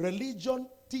 Religion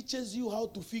teaches you how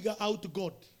to figure out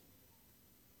God.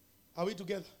 Are we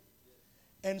together?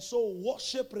 And so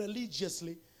worship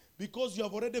religiously because you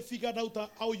have already figured out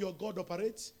how your God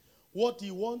operates, what he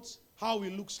wants, how he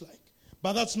looks like.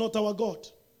 But that's not our God.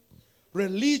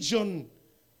 Religion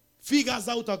figures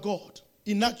out a God.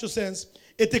 In actual sense,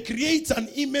 it creates an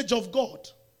image of God,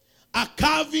 a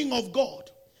carving of God,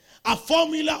 a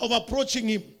formula of approaching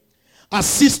him, a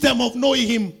system of knowing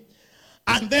him,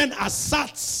 and then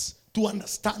asserts to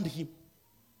understand him.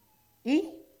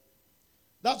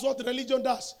 That's what religion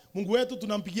does. Mungu wetu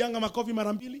tunampigianga makofi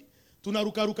mara mbili,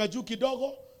 tunarukaruka juu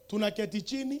kidogo, tunaketi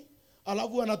chini,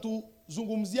 alafu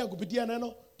anatuzungumzia kupitia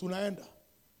neno, tunaenda.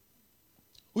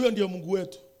 Huyo ndio Mungu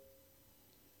wetu.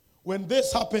 When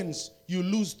this happens, you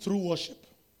lose true worship.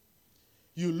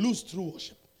 You lose true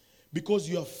worship.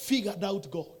 Because you have figured out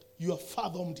God. You have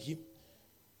fathomed him.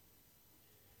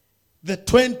 The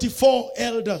 24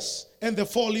 elders and the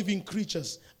 4 living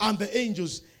creatures and the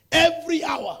angels, every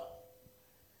hour,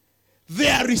 they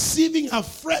are receiving a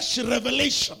fresh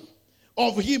revelation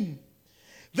of him.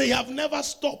 They have never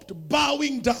stopped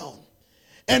bowing down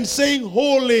and saying,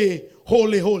 holy,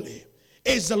 holy, holy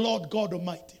is the Lord God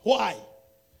Almighty. Why?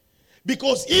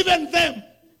 Because even them,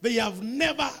 they have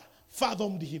never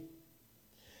fathomed him.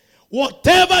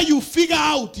 Whatever you figure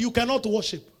out, you cannot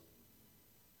worship.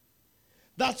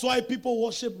 That's why people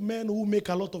worship men who make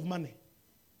a lot of money.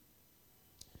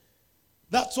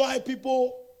 That's why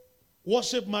people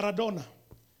worship Maradona,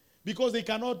 because they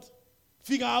cannot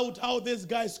figure out how this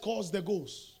guy scores the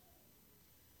goals.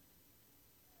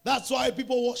 That's why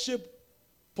people worship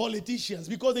politicians,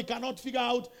 because they cannot figure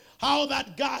out how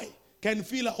that guy can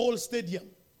fill a whole stadium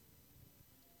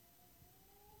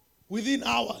within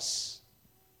hours.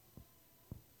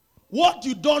 What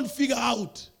you don't figure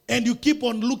out and you keep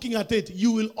on looking at it,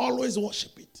 you will always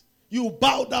worship it. You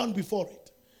bow down before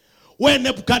it. When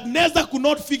Nebuchadnezzar could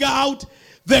not figure out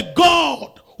the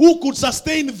God who could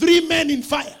sustain 3 men in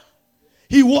fire,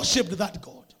 he worshipped that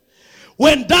God.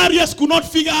 When Darius could not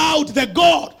figure out the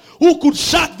God who could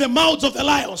shut the mouths of the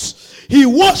lions, he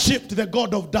worshipped the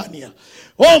God of Daniel.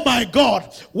 Oh my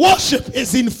God, worship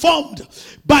is informed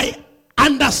by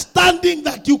understanding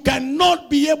that you cannot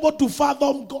be able to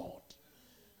fathom God.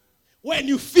 When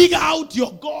you figure out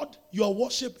your God, your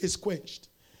worship is quenched.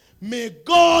 May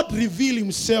God reveal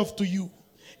himself to you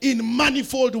in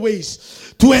manifold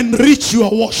ways to enrich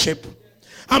your worship.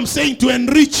 I'm saying to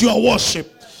enrich your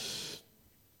worship.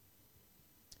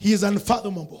 He is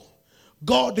unfathomable.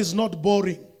 God is not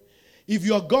boring. If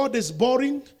your God is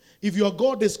boring, if your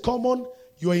God is common,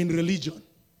 you are in religion.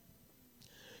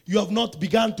 You have not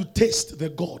begun to taste the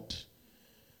God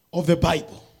of the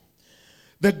Bible.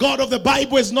 The God of the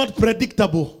Bible is not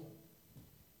predictable.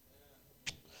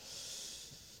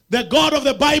 The God of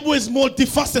the Bible is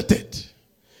multifaceted.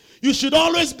 You should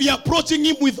always be approaching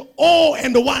him with awe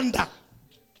and wonder.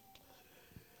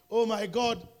 Oh my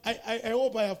God, I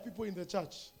hope I have people in the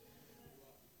church.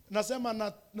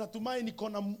 Nasema natumai niko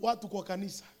na watu kwa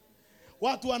kanisa.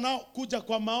 Watu wanaokuja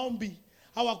kwa maombi,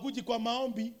 hawakuji kwa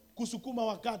maombi kusukuma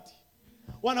wakati.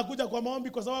 Wanakuja kwa maombi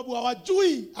kwa sababu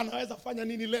hawajui anaweza fanya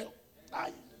nini leo.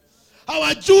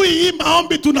 Hawajui hii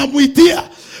maombi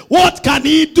tunamuitia. What can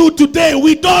he do today?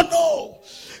 We don't know.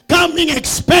 Coming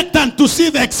expectant to see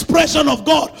the expression of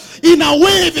God in a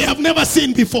way they have never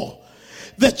seen before.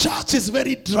 The church is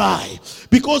very dry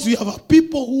because we have a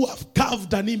people who have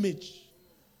carved an image.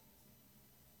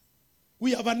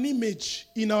 We have an image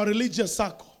in our religious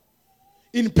circle.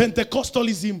 In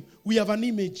Pentecostalism, we have an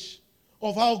image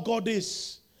of how God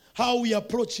is, how we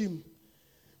approach him.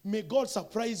 May God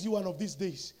surprise you one of these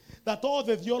days that all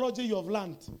the theology you have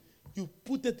learned, you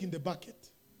put it in the bucket.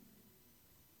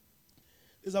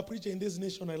 There's a preacher in this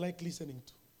nation I like listening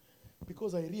to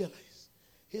because I realize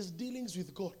his dealings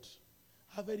with God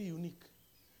are very unique.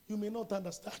 You may not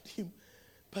understand him,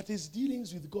 but his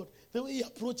dealings with God, the way he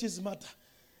approaches matter,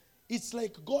 it's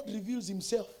like God reveals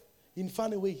himself in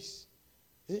funny ways.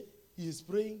 He is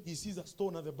praying, he sees a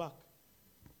stone at the back.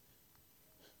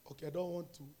 Okay, I don't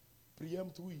want to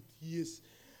preempt who it is,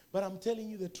 but I'm telling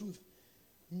you the truth.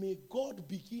 May God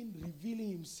begin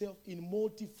revealing himself in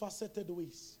multifaceted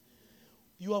ways.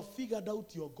 You have figured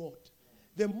out your God.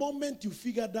 The moment you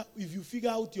if you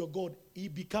figure out your God, he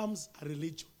becomes a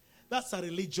religion. That's a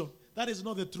religion. That is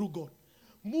not the true God.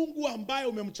 Mungu ambaye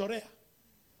umemchorea,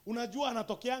 unajua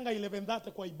anatokeanga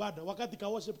 11:30 kwa ibada, wakati ka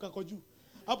worship kako juu.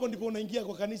 Hapo ndipo unaingia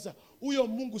kwa kanisa. Huyo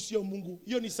Mungu sio Mungu.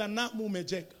 Hiyo ni sanamu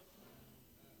umejenga.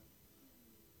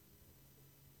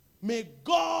 May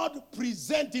God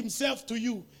present himself to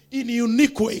you in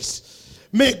unique ways.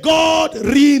 May God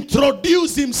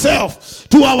reintroduce himself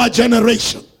to our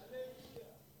generation.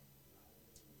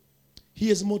 He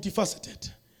is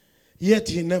multifaceted, yet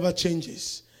he never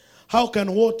changes. How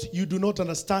can what you do not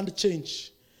understand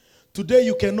change? Today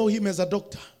you can know him as a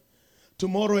doctor,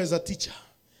 tomorrow as a teacher.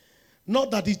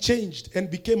 Not that he changed and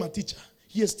became a teacher.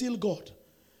 He is still God.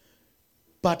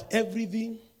 But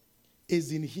everything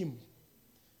is in him.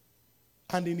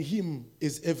 And in him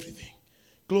is everything.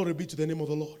 Glory be to the name of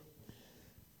the Lord.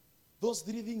 Those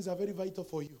 3 things are very vital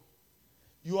for you.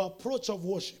 Your approach of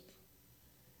worship.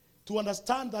 To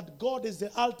understand that God is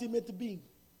the ultimate being.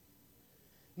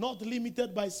 Not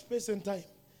limited by space and time.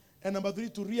 And number 3,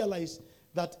 to realize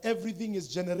that everything is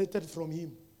generated from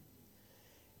him.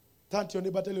 Turn to your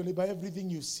neighbor, tell your neighbor, everything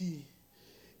you see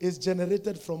is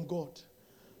generated from God.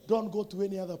 Don't go to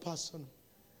any other person.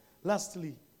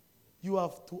 Lastly, you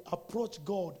have to approach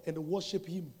God and worship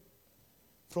him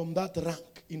from that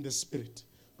rank in the spirit.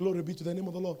 Glory be to the name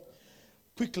of the Lord.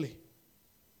 Quickly,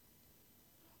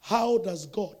 How does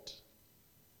God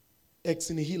ex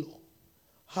nihilo?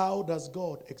 How does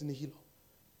God ex nihilo?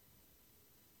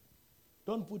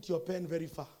 Don't put your pen very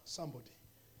far, somebody.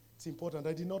 It's important.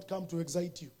 I did not come to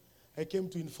excite you. I came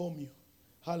to inform you.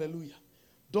 Hallelujah.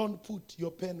 Don't put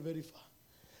your pen very far.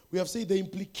 We have said the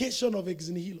implication of ex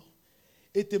nihilo.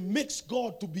 It makes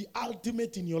God to be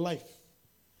ultimate in your life.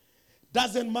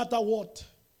 Doesn't matter what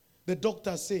the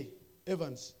doctors say,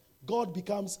 Evans. God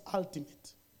becomes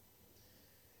ultimate.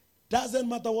 Doesn't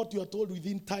matter what you are told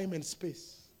within time and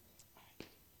space.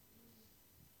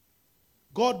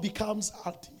 God becomes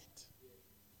ultimate.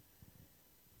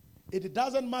 It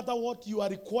doesn't matter what you are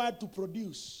required to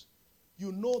produce.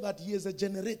 You know that he is a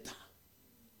generator.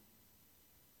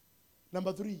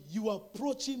 Number 3, you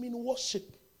approach him in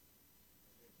worship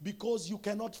because you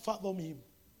cannot fathom him.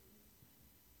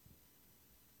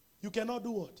 You cannot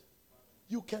do what?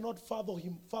 You cannot fathom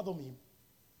him.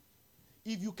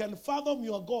 If you can fathom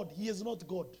your God, he is not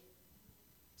God.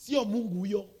 Sio Mungu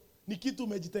huyo, ni kitu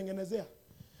umejitengenezea.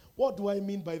 What do I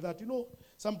mean by that? You know,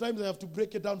 sometimes I have to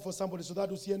break it down for somebody so that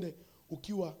usiende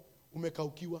ukiwa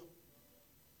umekaukiwa.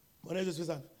 Bwana Yesu asifiwe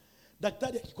sana.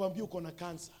 Daktari akikwambia uko na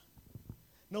cancer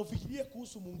na ufikirie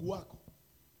kuhusu Mungu wako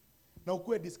na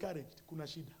ukue discouraged, kuna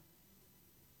shida.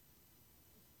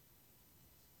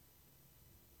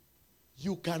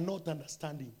 You cannot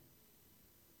understand him.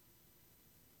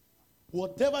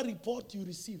 Whatever report you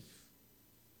receive,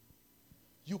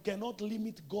 you cannot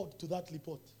limit God to that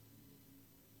report.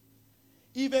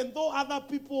 Even though other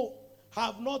people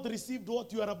have not received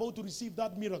what you are about to receive,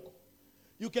 that miracle,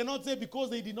 you cannot say because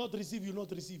they did not receive, you not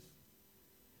receive.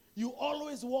 You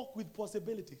always walk with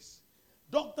possibilities.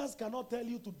 Doctors cannot tell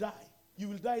you to die. You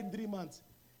will die in 3 months.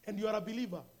 And you are a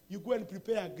believer. You go and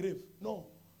prepare a grave. No.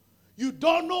 You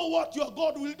don't know what your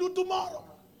God will do tomorrow.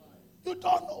 You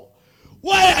don't know.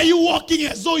 Why are you walking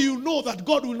as though you know that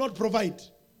God will not provide?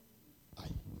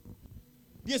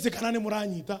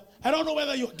 I don't know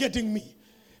whether you're getting me.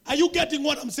 Are you getting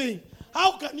what I'm saying?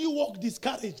 How can you walk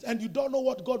discouraged and you don't know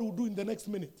what God will do in the next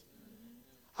minute?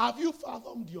 Have you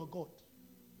fathomed your God?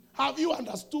 Have you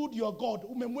understood your God?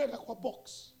 Umemweka kwa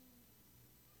box.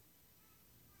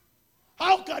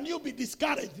 How can you be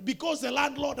discouraged because the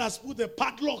landlord has put a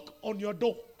padlock on your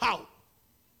door? How?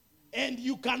 And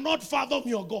you cannot fathom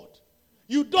your God.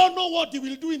 You don't know what he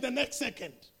will do in the next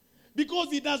second because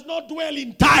he does not dwell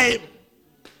in time.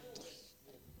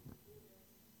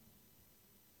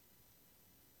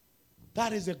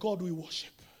 That is a God we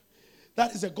worship.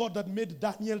 That is a God that made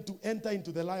Daniel to enter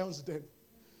into the lion's den.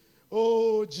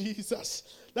 Oh, Jesus.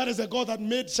 That is a God that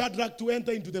made Shadrach to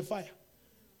enter into the fire.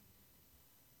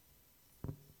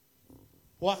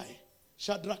 Why?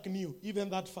 Shadrach knew even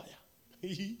that fire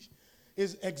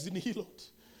is ex nihilo.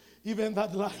 Even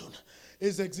that lion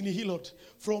is ex nihilo.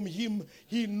 From him,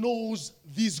 he knows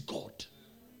this God.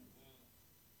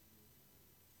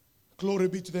 Glory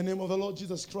be to the name of the Lord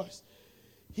Jesus Christ.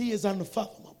 He is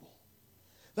unfathomable.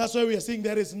 That's why we are saying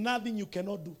there is nothing you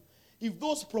cannot do. If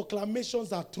those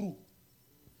proclamations are true,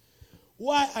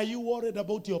 why are you worried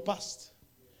about your past?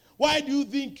 Why do you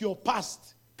think your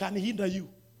past can hinder you?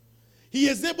 He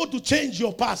is able to change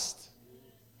your past.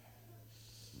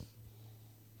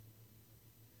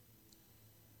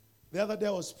 The other day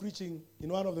I was preaching in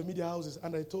one of the media houses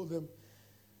and I told them,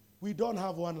 we don't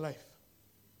have one life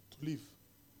to live.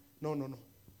 No.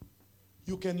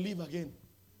 You can live again.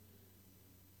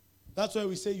 That's why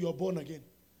we say you are born again.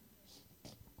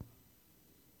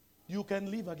 You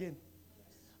can live again.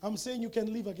 I'm saying you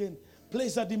can live again.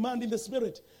 Place a demand in the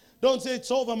spirit. Don't say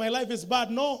it's over, my life is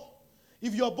bad. No.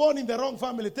 If you're born in the wrong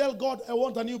family, tell God, I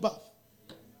want a new birth.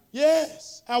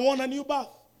 Yes, I want a new birth.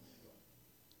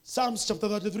 Psalms chapter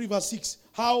 33 verse 6.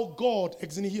 How God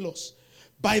ex nihilos.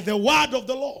 By the word of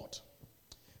the Lord,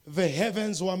 the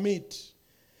heavens were made.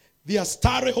 Their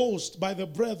starry host by the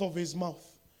breath of his mouth.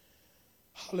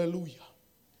 Hallelujah.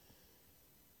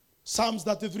 Psalms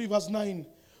 33 verse 9.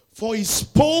 For he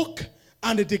spoke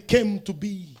and it came to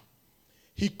be.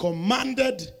 He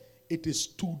commanded, it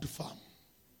stood firm.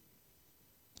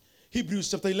 Hebrews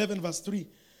chapter 11 verse 3.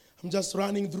 I'm just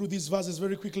running through these verses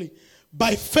very quickly.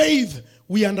 By faith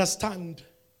we understand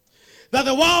that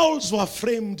the worlds were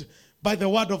framed by the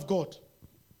word of God,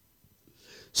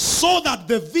 so that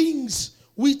the things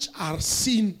which are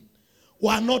seen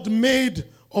were not made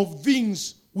of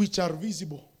things which are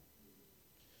visible.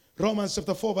 Romans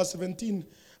chapter 4 verse 17,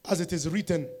 as it is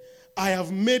written, I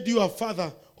have made you a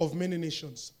father of many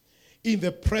nations, in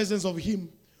the presence of him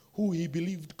who he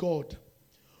believed God,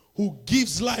 who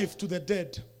gives life to the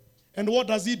dead. And what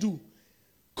does he do?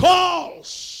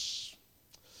 Calls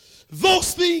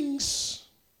those things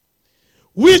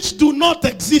which do not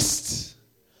exist,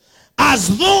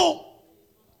 as though.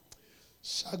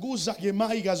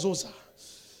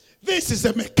 This is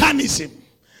a mechanism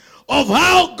of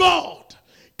how God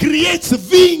creates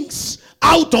things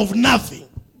out of nothing.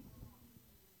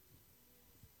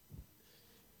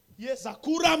 Yes,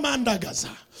 Akura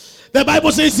Mandagaza. The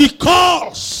Bible says he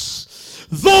calls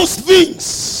those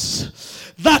things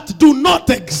that do not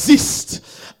exist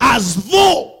as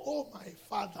though. Oh my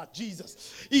Father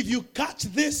Jesus. If you catch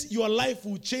this, your life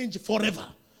will change forever.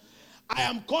 I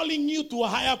am calling you to a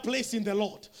higher place in the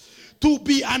Lord. To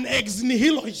be an ex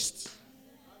nihilist.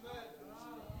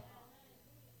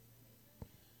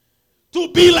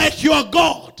 To be like your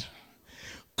God.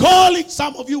 Calling,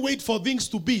 some of you wait for things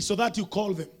to be so that you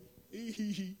call them.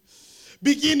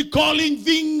 Begin calling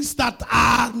things that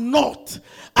are not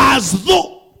as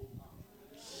though.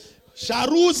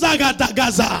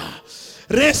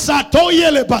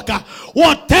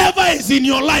 Whatever is in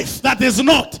your life that is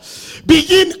not,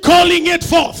 begin calling it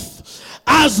forth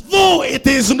as though it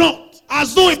is not,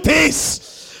 as though it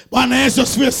is.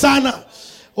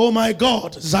 Oh my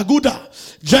God. Zaguda.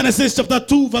 Genesis chapter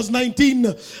 2 verse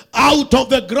 19. Out of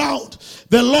the ground,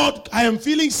 the Lord, I am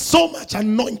feeling so much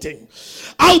anointing.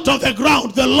 Out of the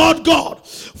ground, the Lord God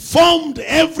formed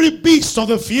every beast of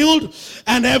the field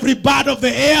and every bird of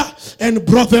the air and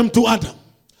brought them to Adam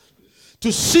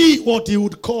to see what he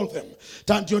would call them.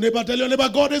 Turn to your neighbor, tell your neighbor,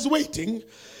 God is waiting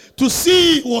to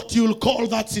see what you'll call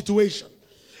that situation.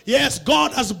 Yes,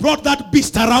 God has brought that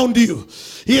beast around you.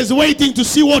 He is waiting to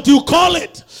see what you call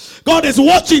it. God is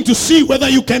watching to see whether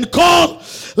you can call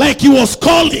like he was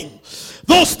calling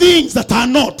those things that are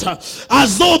not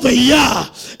as though they are.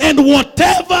 And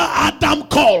whatever Adam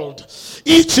called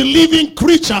each living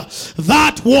creature,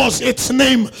 that was its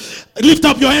name. Lift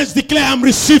up your hands, declare, I'm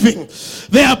receiving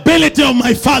the ability of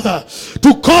my Father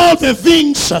to call the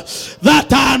things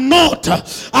that are not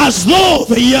as though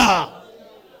they are.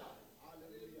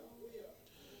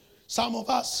 Some of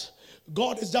us,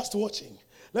 God is just watching.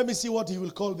 Let me see what he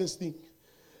will call this thing.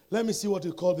 Let me see what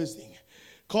he'll call this thing.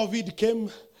 COVID came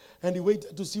and he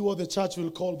waited to see what the church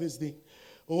will call this thing.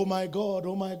 Oh my God,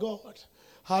 oh my God.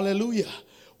 Hallelujah.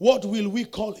 What will we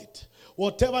call it?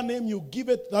 Whatever name you give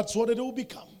it, that's what it will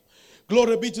become.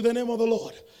 Glory be to the name of the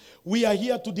Lord. We are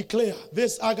here to declare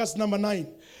this August 9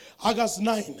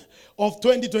 of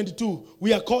 2022.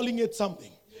 We are calling it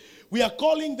something. We are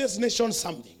calling this nation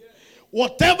something.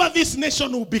 Whatever this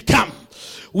nation will become,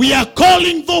 we are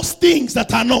calling those things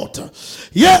that are not,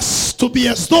 yes, to be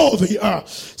as though they are.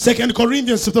 2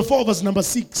 Corinthians chapter 4 verse number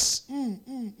 6.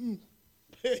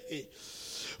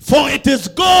 For it is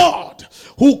God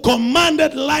who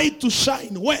commanded light to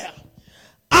shine where?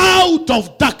 Out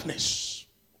of darkness.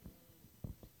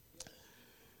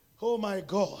 Oh my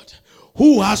God.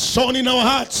 Who has shone in our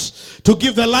hearts to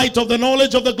give the light of the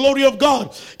knowledge of the glory of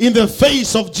God in the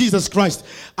face of Jesus Christ.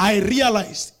 I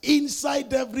realized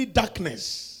inside every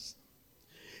darkness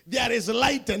there is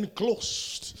light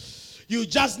enclosed. You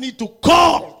just need to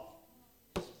call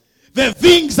the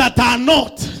things that are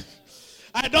not.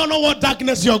 I don't know what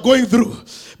darkness you're going through,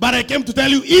 but I came to tell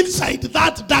you, inside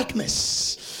that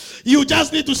darkness, you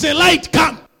just need to say, light,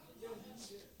 come.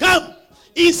 Come.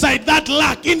 Inside that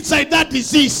lack, inside that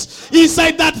disease,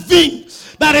 inside that thing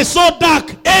that is so dark,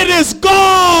 it is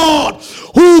God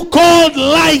who called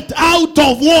light out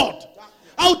of what?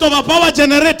 Out of a power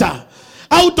generator.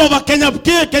 Out of a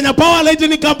Kenya Power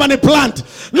Lighting Company plant.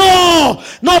 No,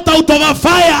 not out of a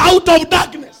fire, out of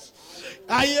darkness.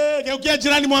 Geukia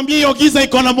jirani mwambie hiyo giza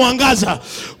iko na mwangaza.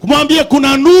 Mwambie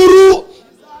kuna nuru.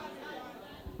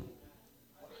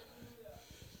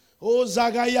 Oh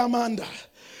Zagayamanda.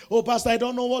 Oh, Pastor, I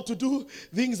don't know what to do.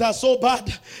 Things are so bad.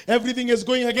 Everything is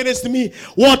going against me.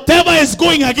 Whatever is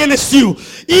going against you,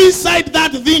 inside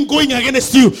that thing going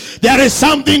against you, there is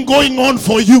something going on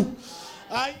for you.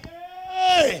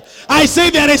 I say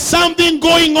there is something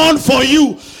going on for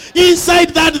you.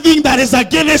 Inside that thing that is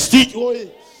against you.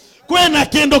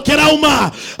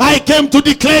 I came to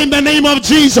declare in the name of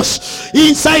Jesus,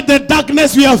 inside the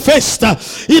darkness we have faced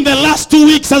in the last 2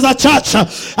 weeks as a church,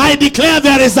 I declare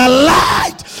there is a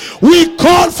light. We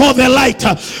call for the light.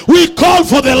 We call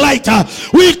for the light.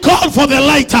 We call for the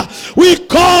light. We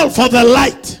call for the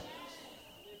light.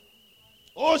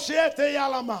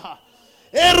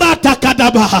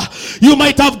 You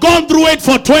might have gone through it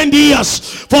for 20 years,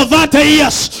 for 30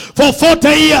 years, for 40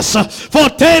 years, for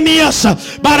 10 years,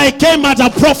 but I came as a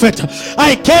prophet.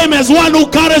 I came as one who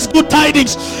carries good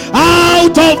tidings.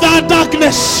 Out of that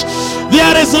darkness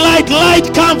there is light.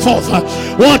 Light come forth.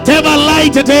 Whatever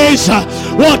light it is,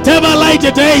 whatever light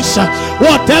it is,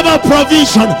 whatever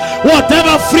provision,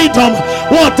 whatever freedom,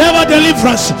 whatever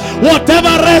deliverance,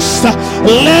 whatever rest,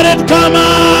 let it come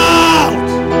out.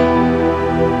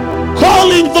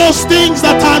 Calling those things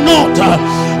that are not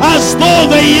as though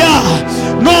they are.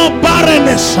 No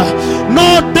barrenness,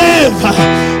 no death,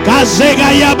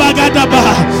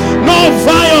 no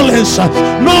violence,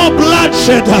 no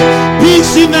bloodshed.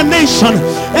 Peace in the nation,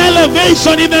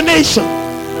 elevation in the nation.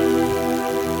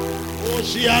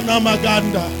 Oceana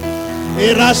Maganda,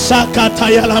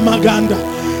 Erasakataya la Maganda,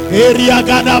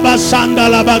 Eriagada Basanda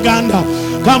la Baganda.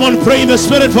 Come on, pray in the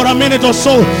spirit for a minute or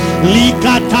so.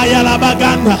 Likataya la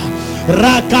Baganda,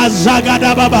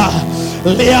 Rakazagada Baba,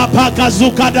 Leapaka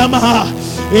Zukadamaha.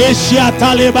 Asia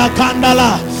Taleba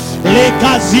Kandala,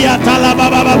 Lekazia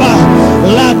Talababa Baba,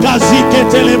 Lakazike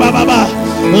Telebaba,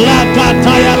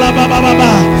 Lakataya la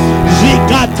Baba,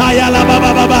 Zikataya la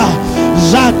Baba,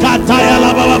 Zakataya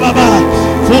la Baba.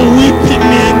 For weeping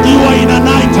may endure in a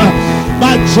night,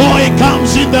 but joy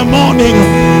comes in the morning.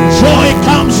 Joy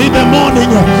comes in the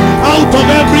morning. Out of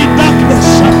every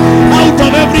darkness, out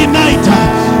of every night,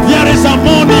 there is a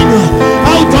morning.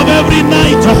 Out of every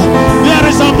night, there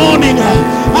is a morning.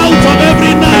 Out of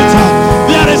every night,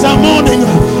 there is a morning.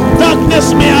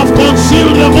 Darkness may have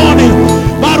concealed the morning,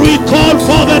 but we call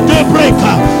for the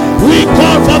daybreaker. We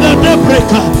call for the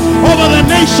daybreaker over the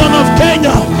nation of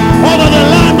Kenya, over the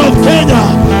land of Kenya,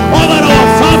 over our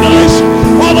families,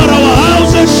 over our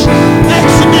houses. Ex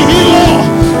nihilo,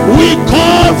 we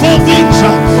call for things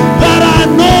that are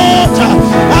not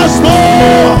as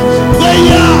though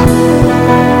they are.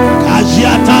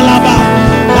 Talaba,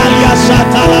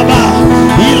 Talaba,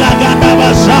 Ilaganda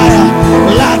Bazaya,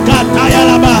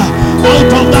 Lakatayalaba.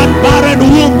 Out of that barren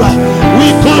womb, we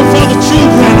call for the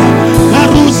children.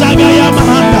 Karuzagaya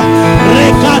Mahanda,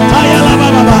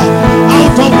 Rekatayalaba.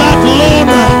 Out of that loan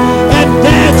and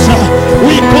debt,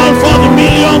 we call for the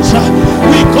millions.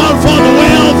 We call for the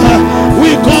wealth.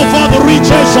 We call for the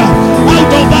riches.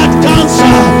 Out of that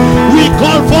cancer, we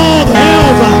call for the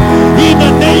health. In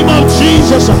the name of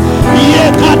Jesus.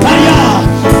 Yekataya,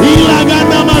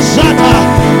 Ilagana Mazata.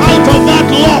 Out of that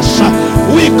loss,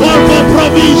 we call for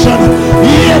provision.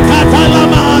 Yekatala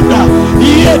Mahanda,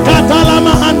 Yekatala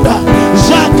Mahanda,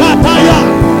 Zakataya.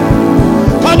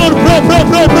 Come on,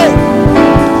 pray.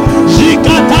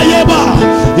 Zikatayeba,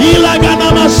 Ilagana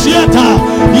Masiata,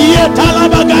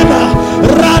 Yetalabagana,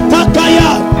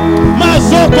 Ratakaya,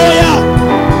 Mazokoya.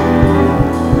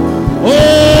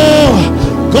 Oh,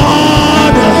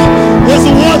 God is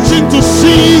watching to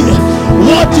see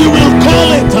what you will call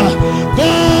it.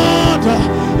 God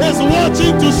is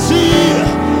watching to see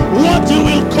what you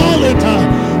will call it.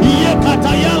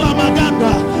 Yekatayala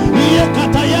Maganda,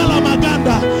 Yekatayala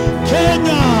Maganda,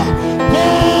 Kenya.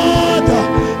 God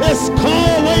is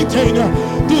waiting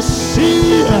to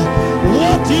see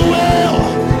what you will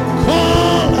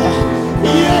call.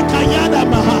 Yekayada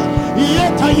Maha,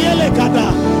 Yetayelekada,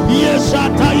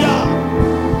 Yesataya.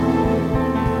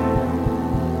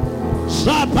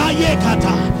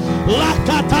 Zapayekata,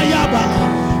 Lakatayaba,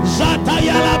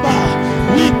 Zatayalaba.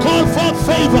 We call for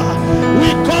favor. We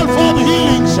call for the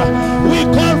healings. We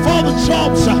call for the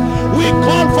jobs. We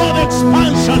call for the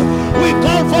expansion. We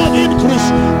call for the increase.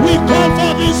 We call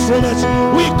for the instruments.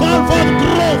 We call for the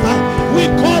growth. We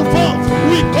call for,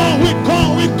 we call.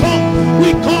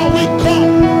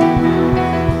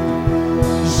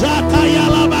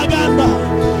 Zatayala Baganda.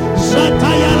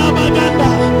 Zatayala Baganda.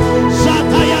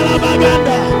 Zatayala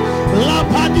Baganda.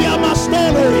 Lapadia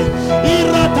Mastole.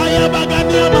 Irataya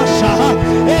Bagania Masha.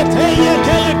 Eteye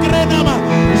Kele Grenama.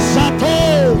 Zato.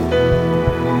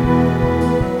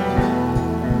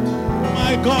 Oh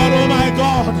my God, oh my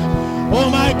God. Oh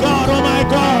my God, oh my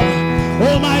God.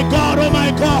 Oh my God, oh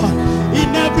my God.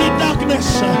 In every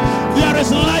darkness, there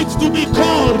is light to be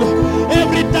called.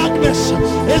 Every darkness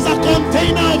is a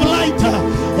container of light.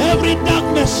 Every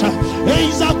darkness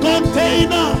is a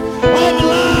container of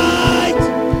light.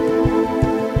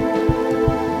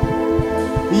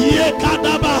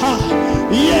 Yekadabaha,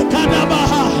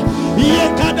 Yekadabaha,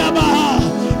 Yekadabaha,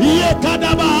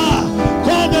 Yekadabaha.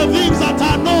 Call the things that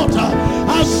are not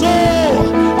as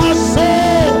though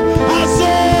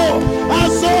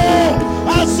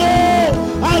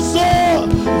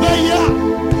they are.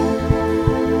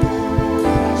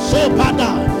 Sopada,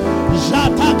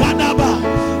 Jatagadaba,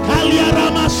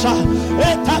 Kaliaramasa,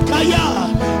 Etakaya,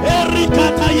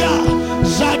 Erikataya,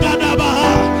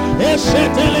 Zagadabaha,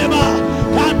 Eseteleba,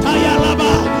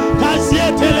 Katayalaba,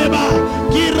 Kazieteleba,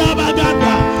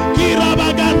 Kirabaganda,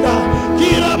 Kirabaganda,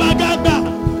 Kirabaganda.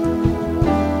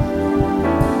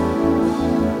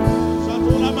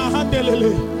 Satula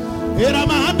Mahandelele, Era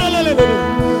Mahandelele,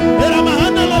 Era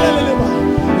Mahandelele.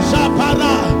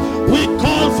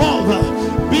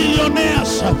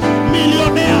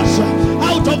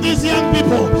 of these young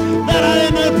people that are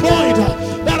in a point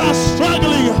that are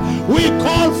struggling, we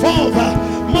call forth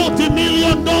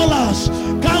multi-million dollars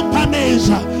companies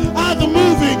are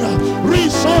moving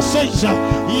resources.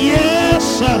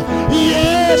 Yes,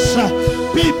 yes,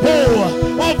 people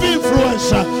of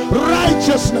influence,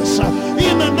 righteousness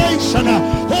in the nation,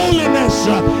 holiness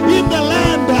in the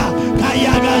land.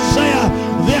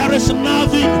 There is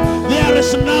nothing, there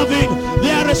is nothing,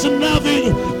 there is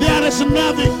nothing, there is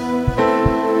nothing.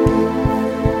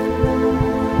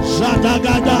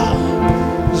 Zagada,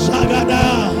 Zagada,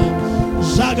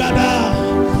 Zagada,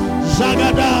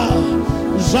 Zagada,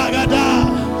 Zagada,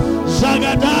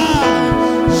 Zagada,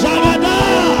 Zagada.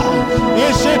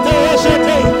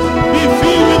 Be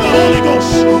filled with the Holy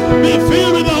Ghost. Be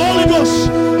filled with the Holy Ghost.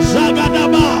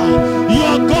 Zagadaba.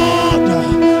 Your God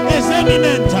is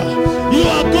eminent.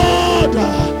 Your God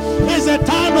is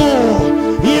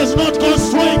eternal. He is not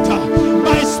constrained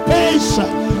by space,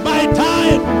 by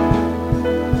time.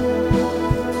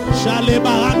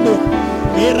 Shalebahando.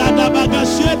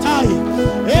 Iradabagasetai.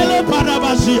 Ele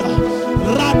parabazia.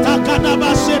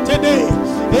 Ratakadabasetede.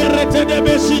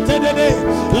 Eretedebesitede.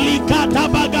 Likata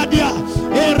bagadia.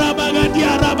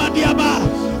 Erabagadia rabadiaba.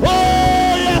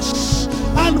 Oh yes.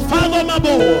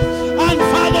 Unfathomable.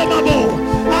 Unfathomable.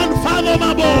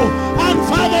 Unfathomable.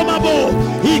 Unfathomable.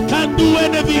 He can do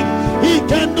anything. He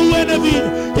can do anything.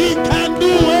 He can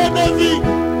do anything.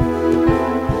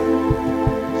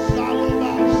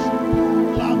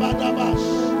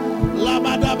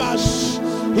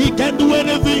 Labadabas. He can do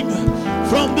anything.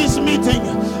 From this meeting,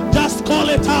 just call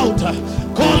it out.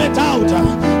 Call it out.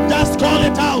 Just call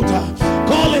it out.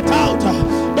 Call it out.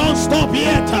 Don't stop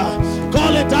yet.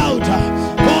 Call it out.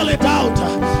 Call it out.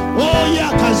 Oh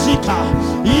yeah, Kazika.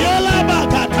 Yela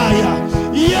bakataya.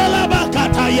 Yela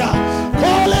bakataya.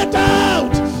 Call it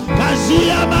out.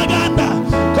 Kazia Maganda.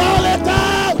 Call it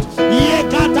out.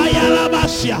 Yekataya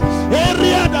Labashia.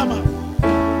 Eriadama.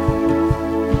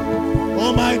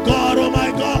 Oh my God, oh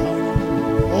my God.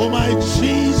 Oh my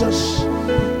Jesus.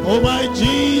 Oh my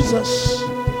Jesus.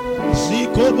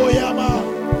 Ziko Boyama.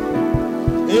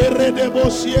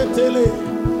 Eredebosietele.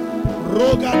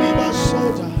 Rogani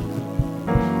Basota.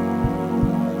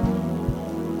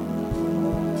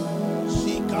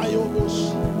 Zikayobos.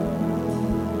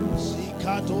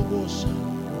 Zikatobos.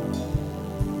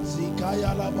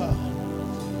 Zikayalaba.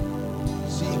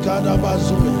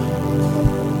 Zikadabazoya.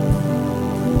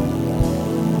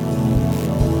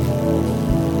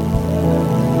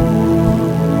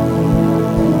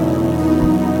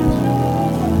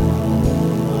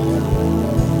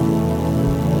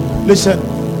 Listen,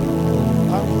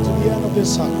 coming to the end of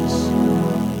this service,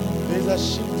 there is a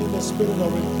shift in the spirit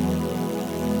already.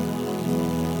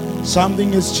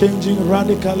 Something is changing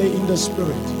radically in the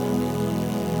spirit.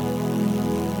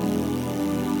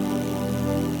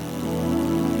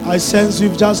 I sense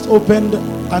we've just opened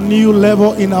a new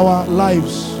level in our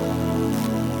lives.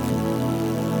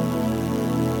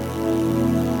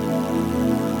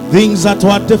 Things that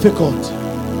were difficult,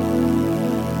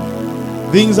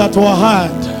 things that were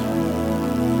hard,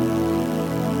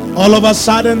 all of a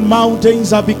sudden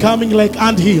mountains are becoming like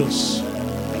anthills.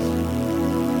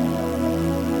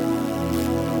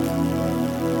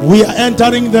 We are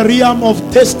entering the realm of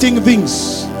testing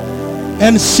things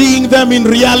and seeing them in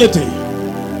reality.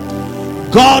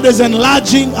 God is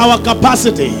enlarging our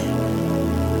capacity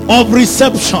of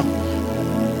reception.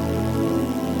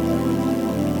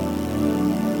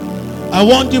 I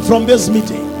want you from this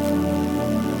meeting.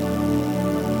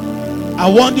 I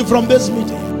want you from this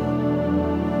meeting.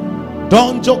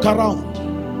 Don't joke around.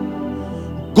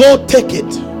 Go take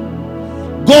it.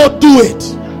 Go do it.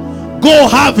 Go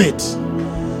have it.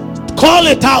 Call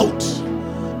it out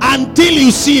until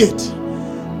you see it.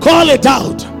 Call it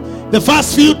out. The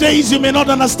first few days you may not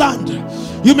understand.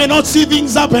 You may not see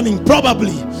things happening.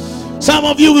 Probably some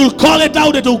of you will call it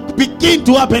out. It will begin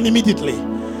to happen immediately.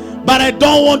 But I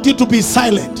don't want you to be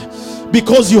silent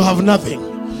because you have nothing.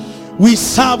 We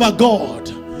serve a God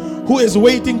who is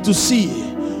waiting to see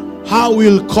how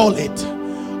we'll call it,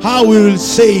 how we will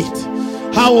say it,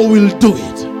 how we will do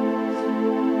it.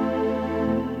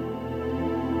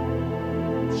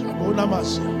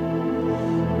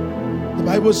 The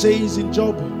Bible says in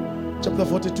Job chapter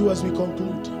 42 as we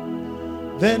conclude,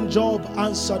 then Job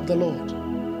answered the Lord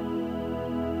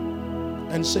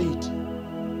and said,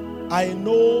 I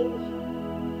know,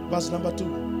 verse number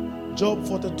 2, Job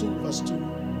 42 verse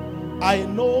 2, I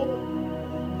know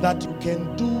that you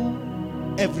can do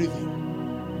everything,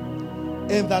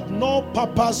 and that no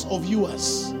purpose of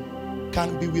yours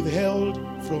can be withheld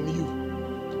from you.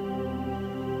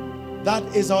 That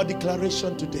is our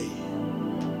declaration today.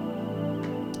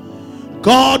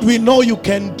 God, we know you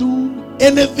can do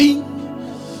anything,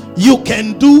 you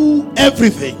can do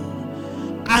everything,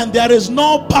 and there is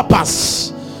no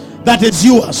purpose that is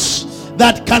yours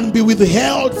that can be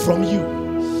withheld from you.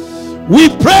 We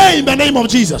pray in the name of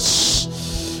Jesus.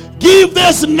 Give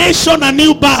this nation a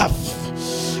new birth.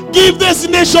 Give this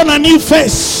nation a new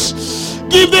face.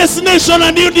 Give this nation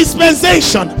a new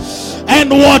dispensation. And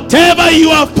whatever you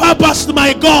have purposed,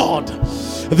 my God,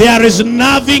 there is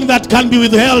nothing that can be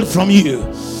withheld from you.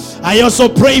 I also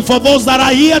pray for those that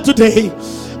are here today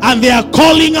and they are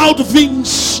calling out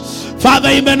things. Father,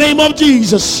 in the name of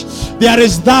Jesus, there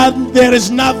is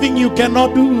nothing you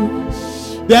cannot do.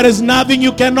 There is nothing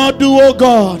you cannot do, oh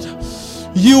God.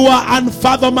 You are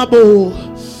unfathomable.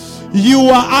 You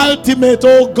are ultimate,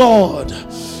 oh God.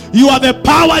 You are the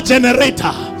power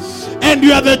generator, and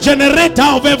you are the generator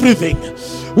of everything.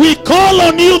 We call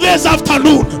on you this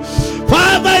afternoon,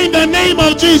 Father, in the name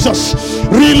of Jesus.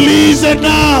 Release it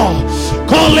now.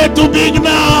 Call it to being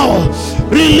now.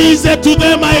 Release it to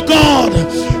them, my God.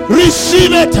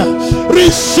 Receive it.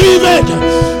 Receive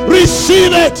it.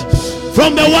 Receive it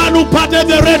from the one who parted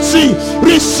the Red Sea.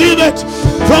 Receive it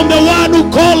from the one who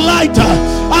called light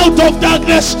out of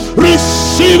darkness.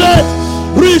 Receive it.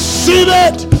 Receive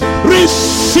it.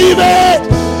 Receive it.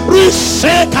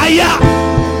 Receive it.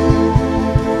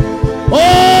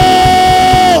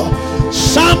 Oh,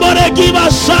 somebody give a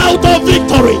shout of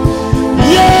victory.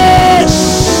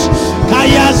 Yes.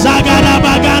 Kaya Zagara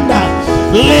Baganda.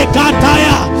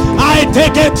 Lekataya. I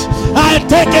take it. I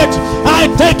take it. I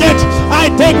take it. I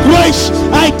take grace.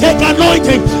 I take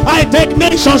anointing. I take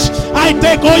nations. I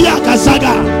take Oyaka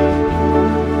Zaga.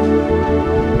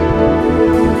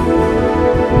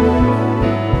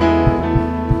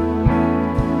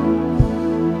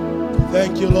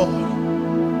 Thank you, Lord.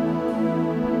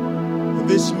 In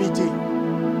this meeting,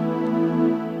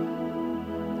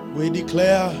 we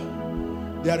declare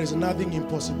there is nothing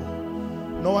impossible.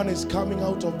 No one is coming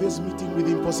out of this meeting with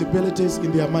impossibilities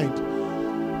in their mind.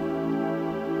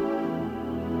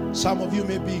 Some of you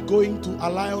may be going to a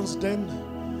lion's den.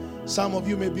 Some of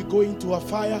you may be going to a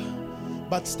fire.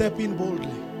 But step in boldly,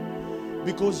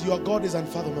 because your God is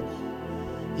unfathomable.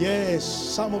 Yes,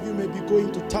 some of you may be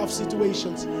going to tough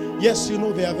situations. Yes, you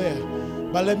know they are there.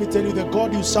 But let me tell you, the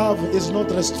God you serve is not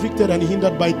restricted and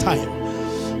hindered by time.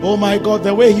 Oh my God,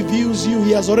 the way he views you,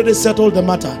 he has already settled the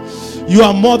matter. You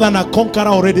are more than a conqueror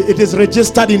already. It is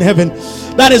registered in heaven.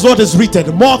 That is what is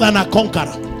written. More than a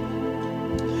conqueror.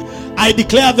 I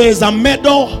declare there is a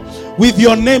medal with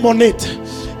your name on it.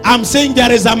 I'm saying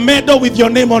there is a medal with your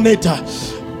name on it.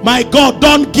 My God,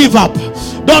 don't give up.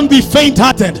 Don't be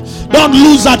faint-hearted. Don't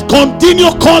lose that.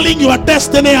 Continue calling your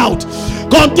destiny out.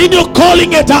 Continue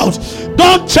calling it out.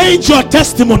 Don't change your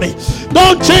testimony.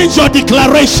 Don't change your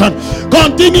declaration.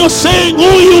 Continue saying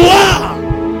who you are.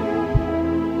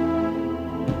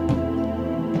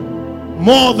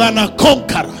 More than a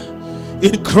conqueror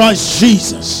in Christ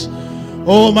Jesus.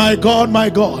 Oh my God, my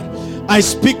God. I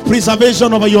speak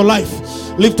preservation over your life.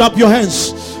 Lift up your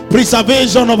hands.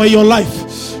 Preservation over your life.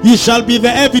 You shall be the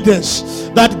evidence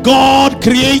that God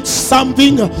creates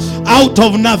something out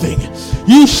of nothing.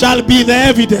 You shall be the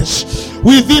evidence.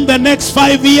 Within the next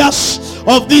 5 years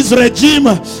of this regime,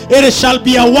 it shall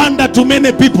be a wonder to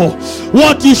many people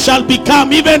what you shall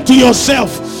become, even to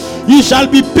yourself. You shall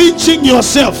be pinching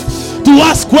yourself to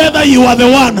ask whether you are the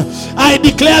one. I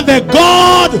declare the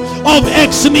God of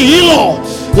ex nihilo,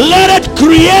 let it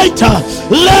create,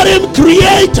 let him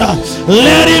create,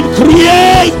 let him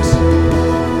create.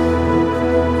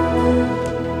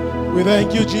 We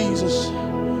thank you, Jesus,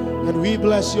 and we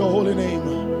bless your holy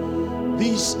name.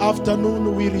 This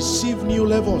afternoon we receive new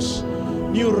levels,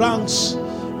 new ranks,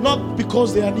 not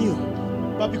because they are new,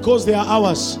 but because they are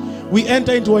ours. We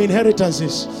enter into our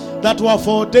inheritances that were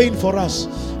foreordained for us.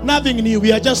 Nothing new.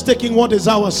 We are just taking what is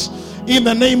ours in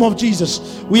the name of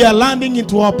Jesus. We are landing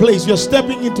into our place. We are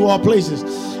stepping into our places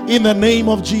in the name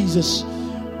of Jesus.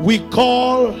 We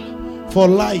call for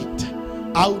light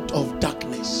out of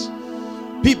darkness.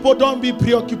 People, don't be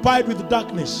preoccupied with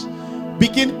darkness.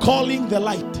 Begin calling the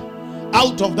light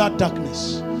out of that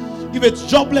darkness. If it's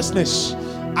joblessness,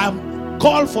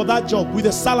 call for that job with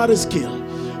a salary scale.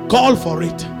 Call for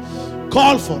it.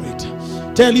 Call for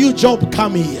it. Tell you job,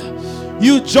 come here.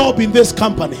 You job in this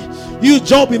company. You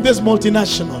job in this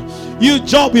multinational. You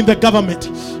job in the government.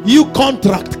 You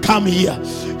contract, come here.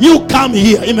 You come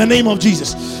here in the name of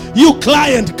Jesus. You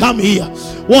client, come here.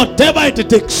 Whatever it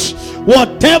takes,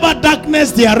 whatever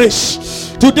darkness there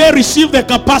is, today receive the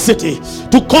capacity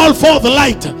to call forth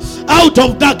light out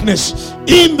of darkness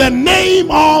in the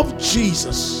name of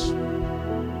Jesus.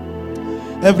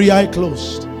 Every eye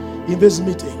closed in this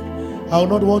meeting, I will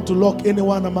not want to lock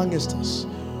anyone amongst us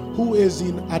who is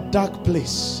in a dark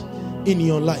place in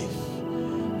your life.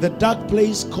 The dark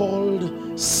place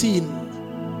called sin.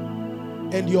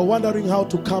 And you're wondering how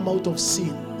to come out of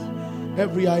sin.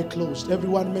 Every eye closed,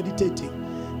 everyone meditating.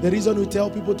 The reason we tell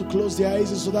people to close their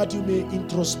eyes is so that you may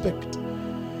introspect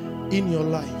in your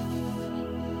life.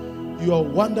 You are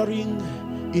wandering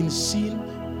in sin.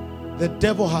 The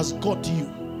devil has got you.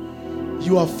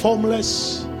 You are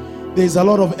formless. There is a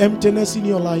lot of emptiness in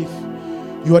your life.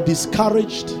 You are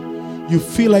discouraged. You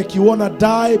feel like you want to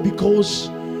die because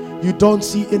you don't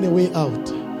see any way out.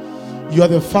 You are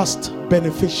the first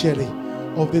beneficiary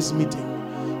of this meeting.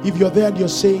 If you're there and you're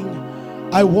saying,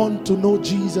 I want to know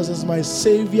Jesus as my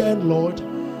Savior and Lord,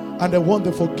 and I want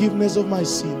the forgiveness of my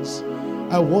sins,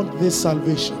 I want this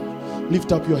salvation,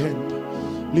 lift up your hand.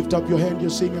 Lift up your hand. You're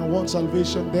saying, I want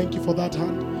salvation. Thank you for that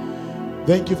hand.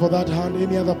 Thank you for that hand.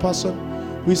 Any other person?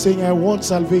 We're saying, I want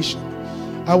salvation.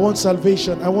 I want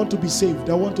salvation. I want to be saved.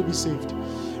 I want to be saved.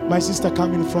 My sister,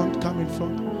 come in front. Come in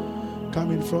front.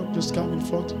 Come in front. Just come in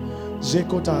front.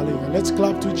 Let's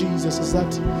clap to Jesus as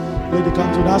that lady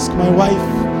comes. Would ask my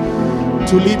wife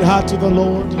to lead her to the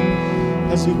Lord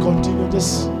as we continue.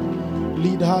 Just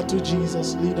lead her to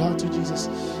Jesus. Lead her to Jesus.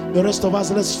 The rest of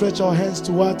us, let's stretch our hands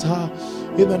towards her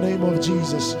in the name of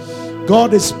Jesus.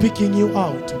 God is picking you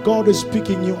out. God is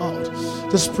picking you out.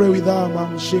 Just pray with her,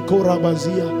 man.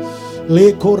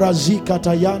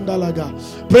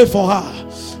 Pray for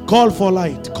her. Call for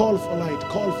light. Call for light.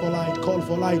 Call for light. Call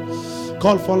for light.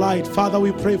 Call for light. Father,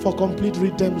 we pray for complete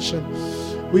redemption.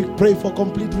 We pray for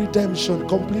complete redemption.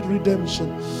 Complete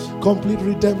redemption. Complete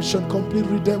redemption. Complete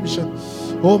redemption.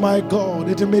 Oh my God,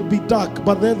 it may be dark,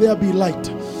 but let there be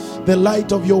light. The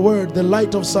light of your word, the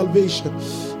light of salvation.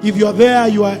 If you are there,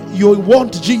 you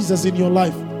want Jesus in your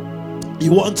life.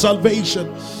 You want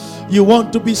salvation. You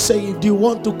want to be saved. You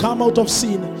want to come out of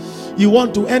sin. You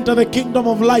want to enter the kingdom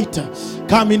of light.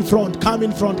 Come in front. Come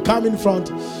in front. Come in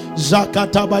front.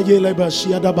 Zakataba yeleba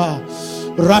shiadaba.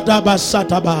 Radaba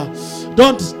sataba.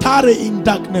 Don't tarry in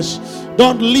darkness.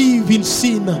 Don't live in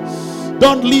sin.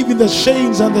 Don't live in the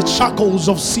chains and the shackles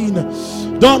of sin.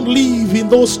 Don't live in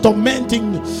those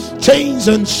tormenting chains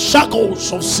and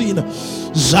shackles of sin.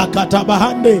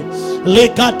 Zakatabahande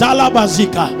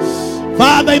lekatalabazika.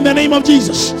 Father, in the name of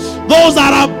Jesus, those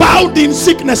that are bound in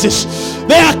sicknesses,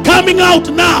 they are coming out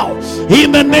now.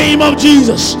 In the name of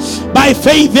Jesus, by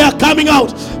faith, they are coming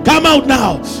out. Come out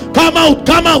now. Come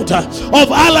out of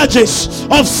allergies,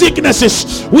 of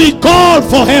sicknesses. We call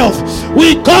for health.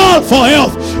 We call for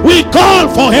health. We call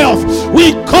for health.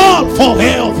 We call for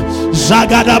health.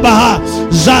 Zagadabaha,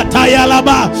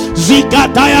 Zatayalaba,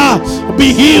 Zikataya.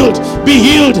 Be healed, be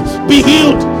healed, be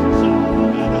healed.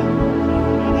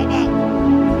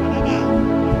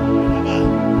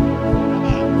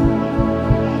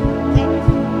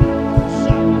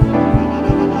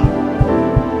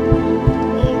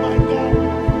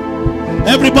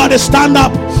 Everybody stand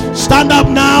up. Stand up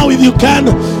now if you can.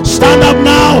 Stand up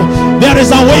now. There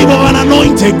is a wave of an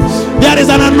anointing. There is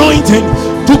an anointing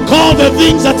to call the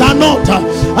things that are not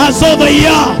as though they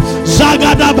are.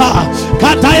 Zagadaba,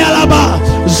 Katayalaba,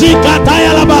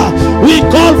 Zikatayalaba. We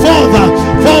call forth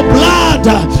for blood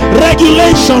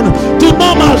regulation to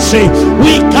normalcy.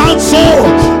 We cancel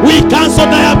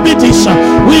diabetes.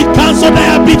 We cancel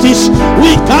diabetes.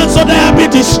 We cancel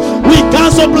diabetes. We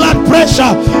cancel blood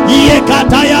pressure.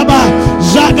 Yekatayaba,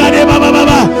 Zagadeba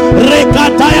Baba,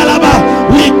 Rekatayalaba.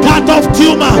 We cut off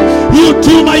tumor. You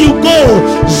tumor, you go.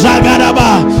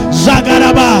 Zagadaba,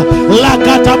 Zagadaba,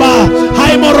 Lakataba,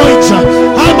 hemorrhoids,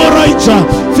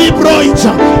 fibroids,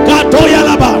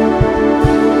 Katoyalaba.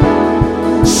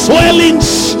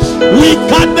 Swellings, we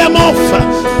cut them off.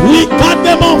 We cut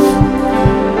them off.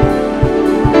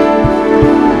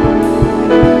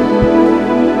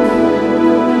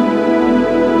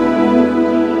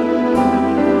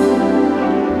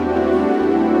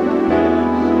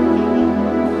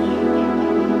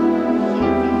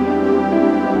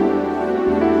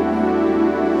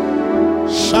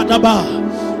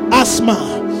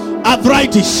 Asthma,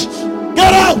 arthritis,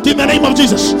 get out in the name of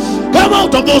Jesus. Come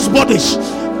out of those bodies.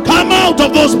 Come out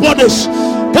of those bodies.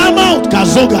 Come out.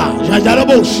 Kazoga,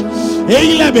 Jajarabosh,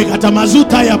 Eilebe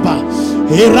Katamazuta Yapa,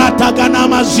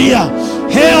 Erataganamazia.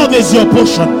 Health is your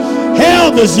portion.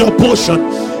 Health is your portion.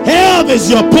 Health is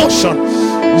your portion.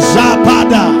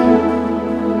 Zapada.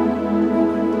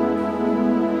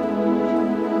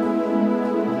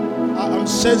 I'm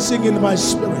sensing in my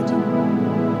spirit.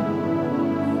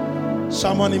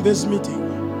 Someone in this meeting,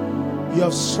 you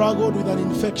have struggled with an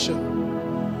infection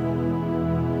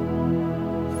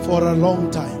for a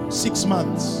long time. 6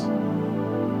 months.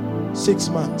 6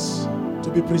 months. To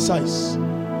be precise,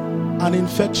 an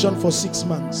infection for 6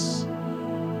 months.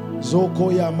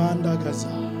 Zokoya manda gaza.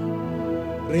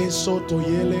 Reso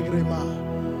toyele grema.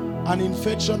 An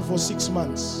infection for 6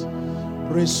 months.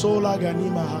 Resola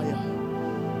ganima haya.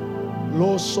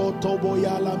 Loso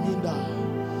toboyala minda.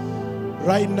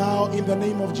 Right now, in the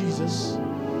name of Jesus,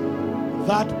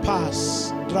 that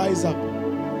pus dries up.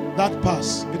 That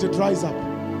pus, it dries up.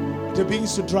 It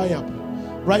begins to dry up.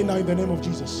 Right now, in the name of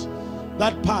Jesus.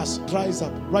 That pus dries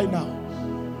up. Right now,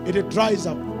 it dries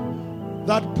up.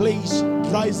 That place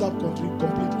dries up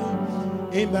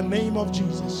completely. In the name of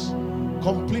Jesus.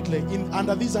 Completely.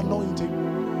 Under this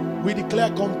anointing, we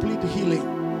declare complete healing.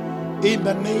 In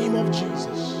the name of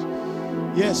Jesus.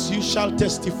 Yes, you shall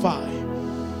testify.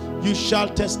 You shall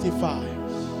testify.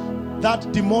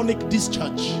 That demonic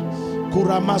discharge.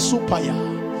 Kuramasupaya.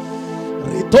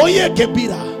 Retoye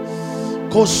kebira.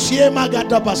 Kosiema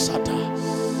gadabasata.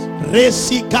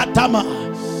 Resi katama.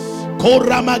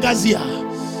 Koramagazia.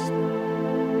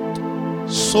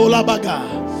 Solabaga.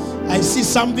 I see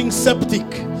something septic.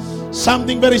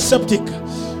 Something very septic.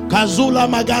 Kazula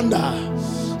maganda.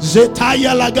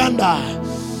 Zetaya laganda.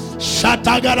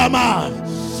 Shatagarama.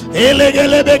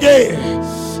 Elegelebege.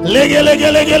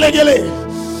 Legelegelegelegele.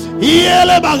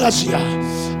 Yele bagasia.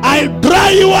 I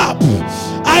dry you up.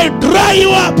 I dry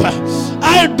you up.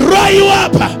 I dry you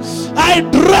up. I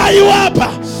dry you up.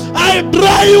 I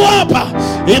dry you up.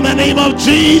 In the name of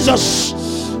Jesus.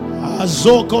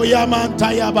 Azoko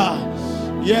yamantayaba.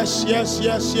 Yes, yes,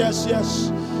 yes, yes,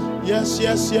 yes. Yes,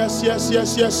 yes, yes, yes,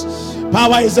 yes, yes.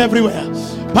 Power is everywhere.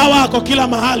 Power kokila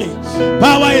mahali.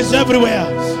 Power is everywhere.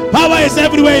 Power is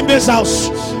everywhere in this house.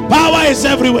 Power is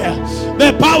everywhere.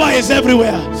 The power is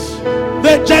everywhere.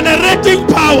 The generating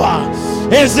power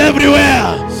is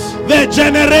everywhere. The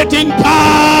generating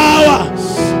power.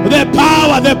 The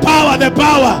power, the power, the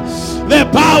power. The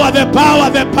power, the power,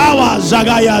 the power.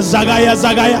 Zagaya, Zagaya,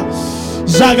 Zagaya.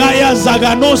 Zagaya,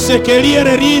 Zaganose,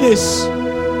 Keliereridis.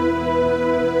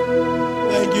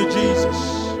 Thank you, Jesus.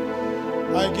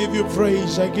 I give you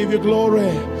praise. I give you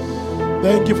glory.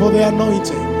 Thank you for the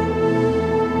anointing.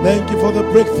 Thank you for the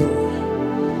breakthrough.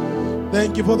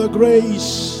 Thank you for the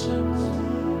grace.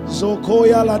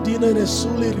 Zokoya ladine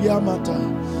nesuli riamata.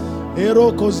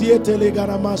 Ero koziete le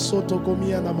garamaso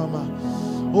tokomia na mama.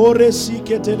 Ore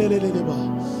sikete leleleba.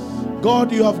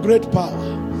 God, you have great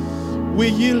power. We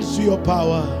yield to your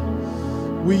power.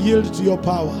 We yield to your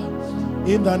power.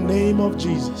 In the name of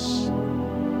Jesus.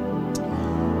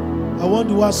 I want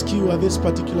to ask you at this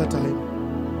particular time.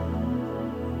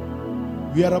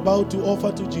 We are about to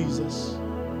offer to Jesus.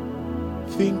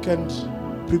 Think and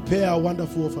prepare a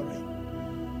wonderful offering.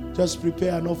 Just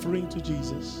prepare an offering to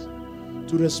Jesus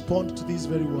to respond to this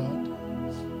very word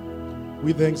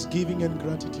with thanksgiving and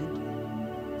gratitude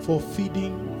for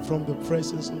feeding from the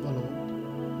presence of the Lord.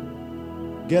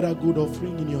 Get a good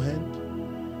offering in your hand.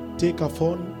 Take a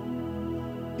phone.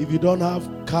 If you don't have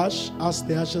cash, ask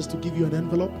the ushers to give you an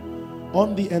envelope.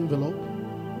 On the envelope,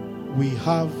 we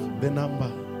have the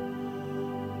number.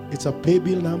 It's a pay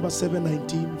bill number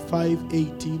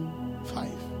 719-518-5.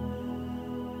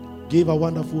 Give a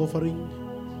wonderful offering.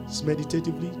 Just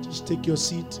meditatively, just take your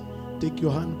seat, take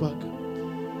your hand back.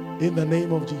 In the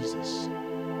name of Jesus.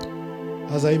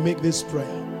 As I make this prayer.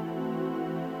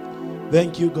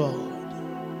 Thank you, God.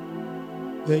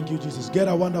 Thank you, Jesus. Get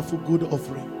a wonderful good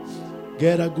offering.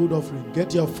 Get a good offering.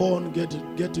 Get your phone. Get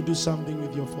to do something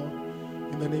with your phone.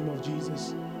 In the name of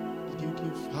Jesus. Did you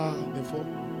give her the phone?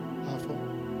 Her phone.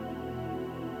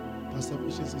 Pastor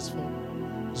Patience's phone.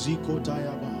 Ziko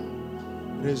Tayaba.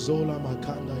 Rezola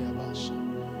Makanda Yabasha.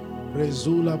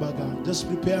 Rezula Baga. Just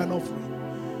prepare an offering.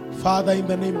 Father, in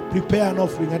the name, prepare an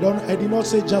offering. I did not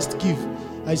say just give.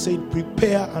 I said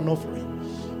prepare an offering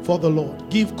for the Lord.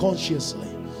 Give consciously.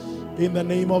 In the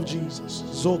name of Jesus.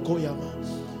 Zoko Yama.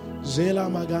 Zela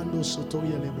Magando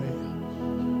Sotoya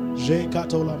Lebreya. Je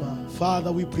Katolama.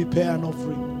 Father, we prepare an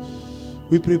offering.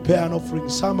 We prepare an offering.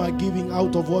 Some are giving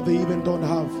out of what they even don't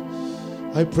have.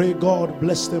 I pray, God,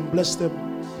 bless them,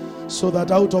 so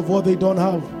that out of what they don't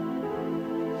have,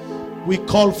 we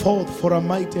call forth for a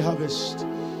mighty harvest.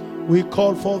 We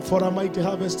call forth for a mighty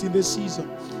harvest in this season.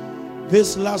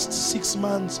 This last 6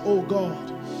 months, oh God,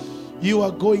 you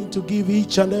are going to give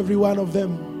each and every one of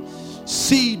them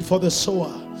seed for the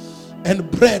sower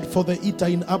and bread for the eater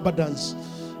in abundance.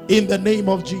 In the name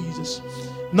of Jesus.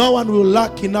 No one will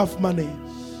lack enough money.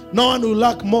 No one will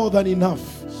lack more than enough.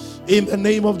 In the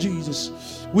name of Jesus.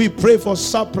 We pray for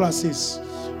surpluses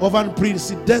of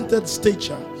unprecedented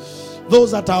stature.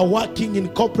 Those that are working in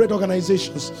corporate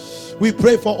organizations. We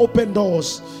pray for open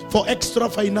doors, for extra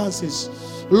finances,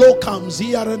 locums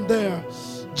here and there.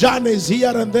 journeys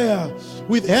here and there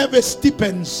with heavy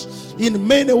stipends in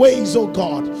many ways, oh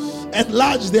God.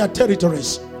 Enlarge their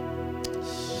territories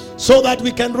so that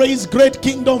we can raise great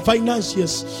kingdom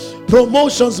financiers,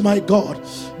 promotions, my God.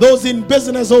 Those in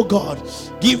business, oh God,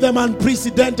 give them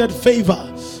unprecedented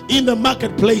favor in the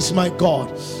marketplace, my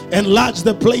God. Enlarge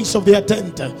the place of their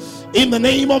tent in the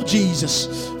name of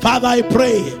Jesus. Father, I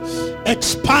pray,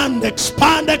 expand.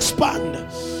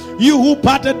 You who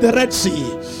parted the Red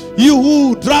Sea, you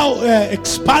who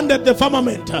expanded the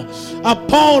firmament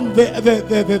upon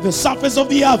the surface of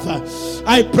the earth,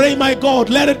 I pray, my God,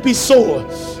 let it be so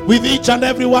with each and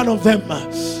every one of them.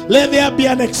 Let there be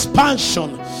an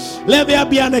expansion. Let there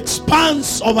be an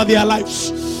expanse over their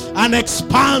lives. An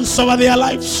expanse over their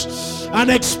lives. An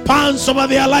expanse over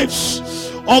their lives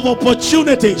of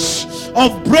opportunities,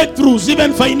 of breakthroughs,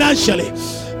 even financially.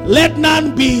 Let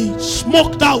none be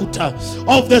smoked out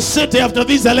of the city after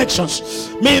these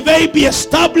elections. May they be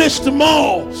established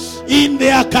more in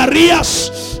their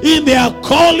careers, in their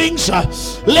callings.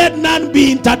 Let none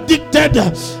be interdicted.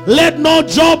 Let no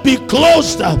job be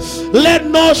closed. Let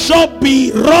no shop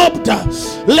be robbed.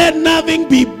 Let nothing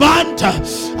be burnt.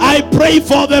 I pray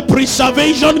for the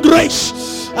preservation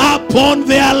grace upon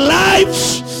their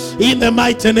lives in the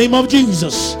mighty name of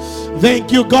Jesus.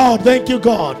 Thank you, God. Thank you,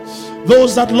 God.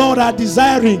 Those that, Lord, are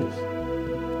desiring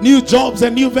new jobs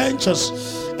and new ventures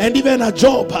and even a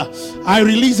job, I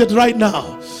release it right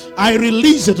now. I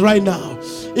release it right now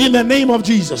in the name of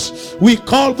Jesus. We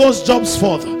call those jobs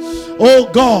forth. Oh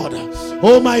God,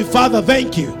 oh my Father,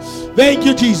 thank you. Thank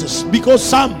you, Jesus, because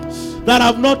some that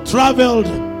have not traveled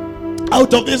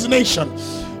out of this nation,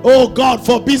 oh God,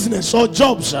 for business or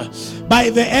jobs,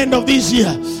 by the end of this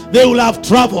year they will have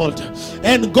traveled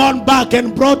and gone back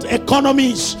and brought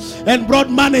economies and brought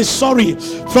money,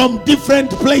 from different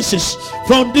places,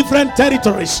 from different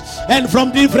territories and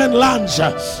from different lands.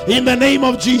 In the name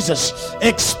of Jesus,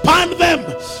 expand them.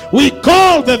 We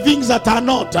call the things that are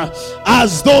not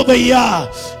as though they are.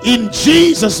 In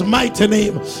Jesus' mighty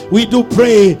name we do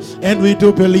pray and we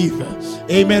do believe.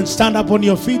 Amen. Stand up on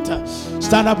your feet.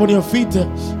 Stand up on your feet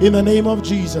in the name of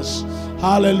Jesus.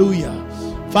 Hallelujah.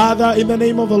 Father, in the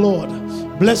name of the Lord,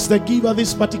 bless the giver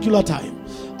this particular time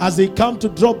as they come to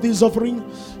drop this offering.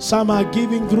 Some are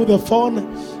giving through the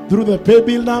phone, through the pay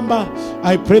bill number.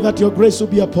 I pray that your grace will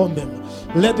be upon them.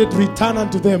 Let it return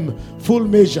unto them full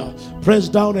measure,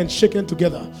 pressed down and shaken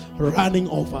together, running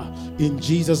over, in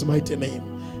Jesus' mighty name.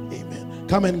 Amen.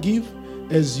 Come and give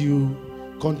as you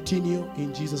continue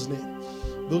in Jesus' name.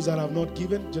 Those that have not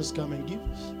given, just come and give.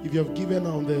 If you have given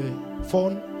on the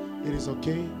phone, it is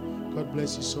okay. God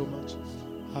bless you so much.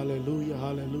 Hallelujah,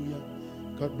 hallelujah.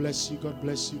 God bless you, God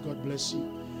bless you, God bless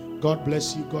you. God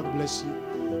bless you, God bless you.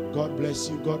 God bless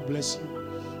you, God bless you.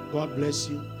 God bless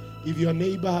you. If your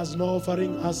neighbor has no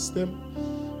offering, ask them.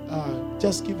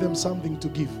 Just give them something to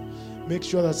give. Make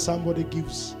sure that somebody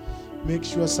gives. Make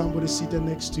sure somebody seated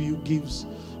next to you gives.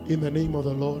 In the name of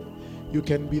the Lord, you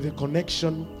can be the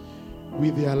connection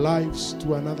with their lives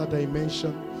to another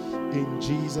dimension. In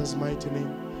Jesus' mighty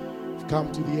name. We've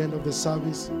come to the end of the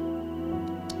service.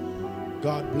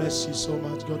 God bless you so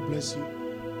much. God bless you.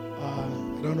 I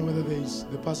don't know whether there is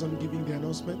the person giving the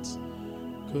announcements.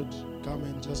 Could come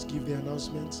and just give the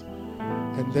announcements.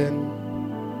 And then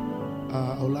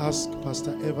I'll ask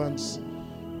Pastor Evans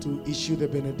to issue the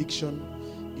benediction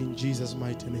in Jesus'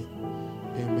 mighty name.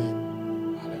 Amen.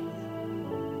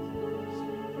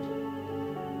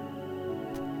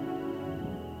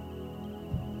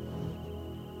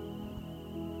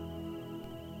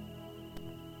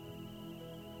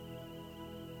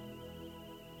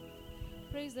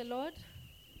 Praise the Lord.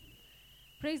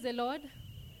 Praise the Lord.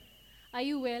 Are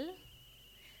you well?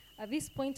 At this point,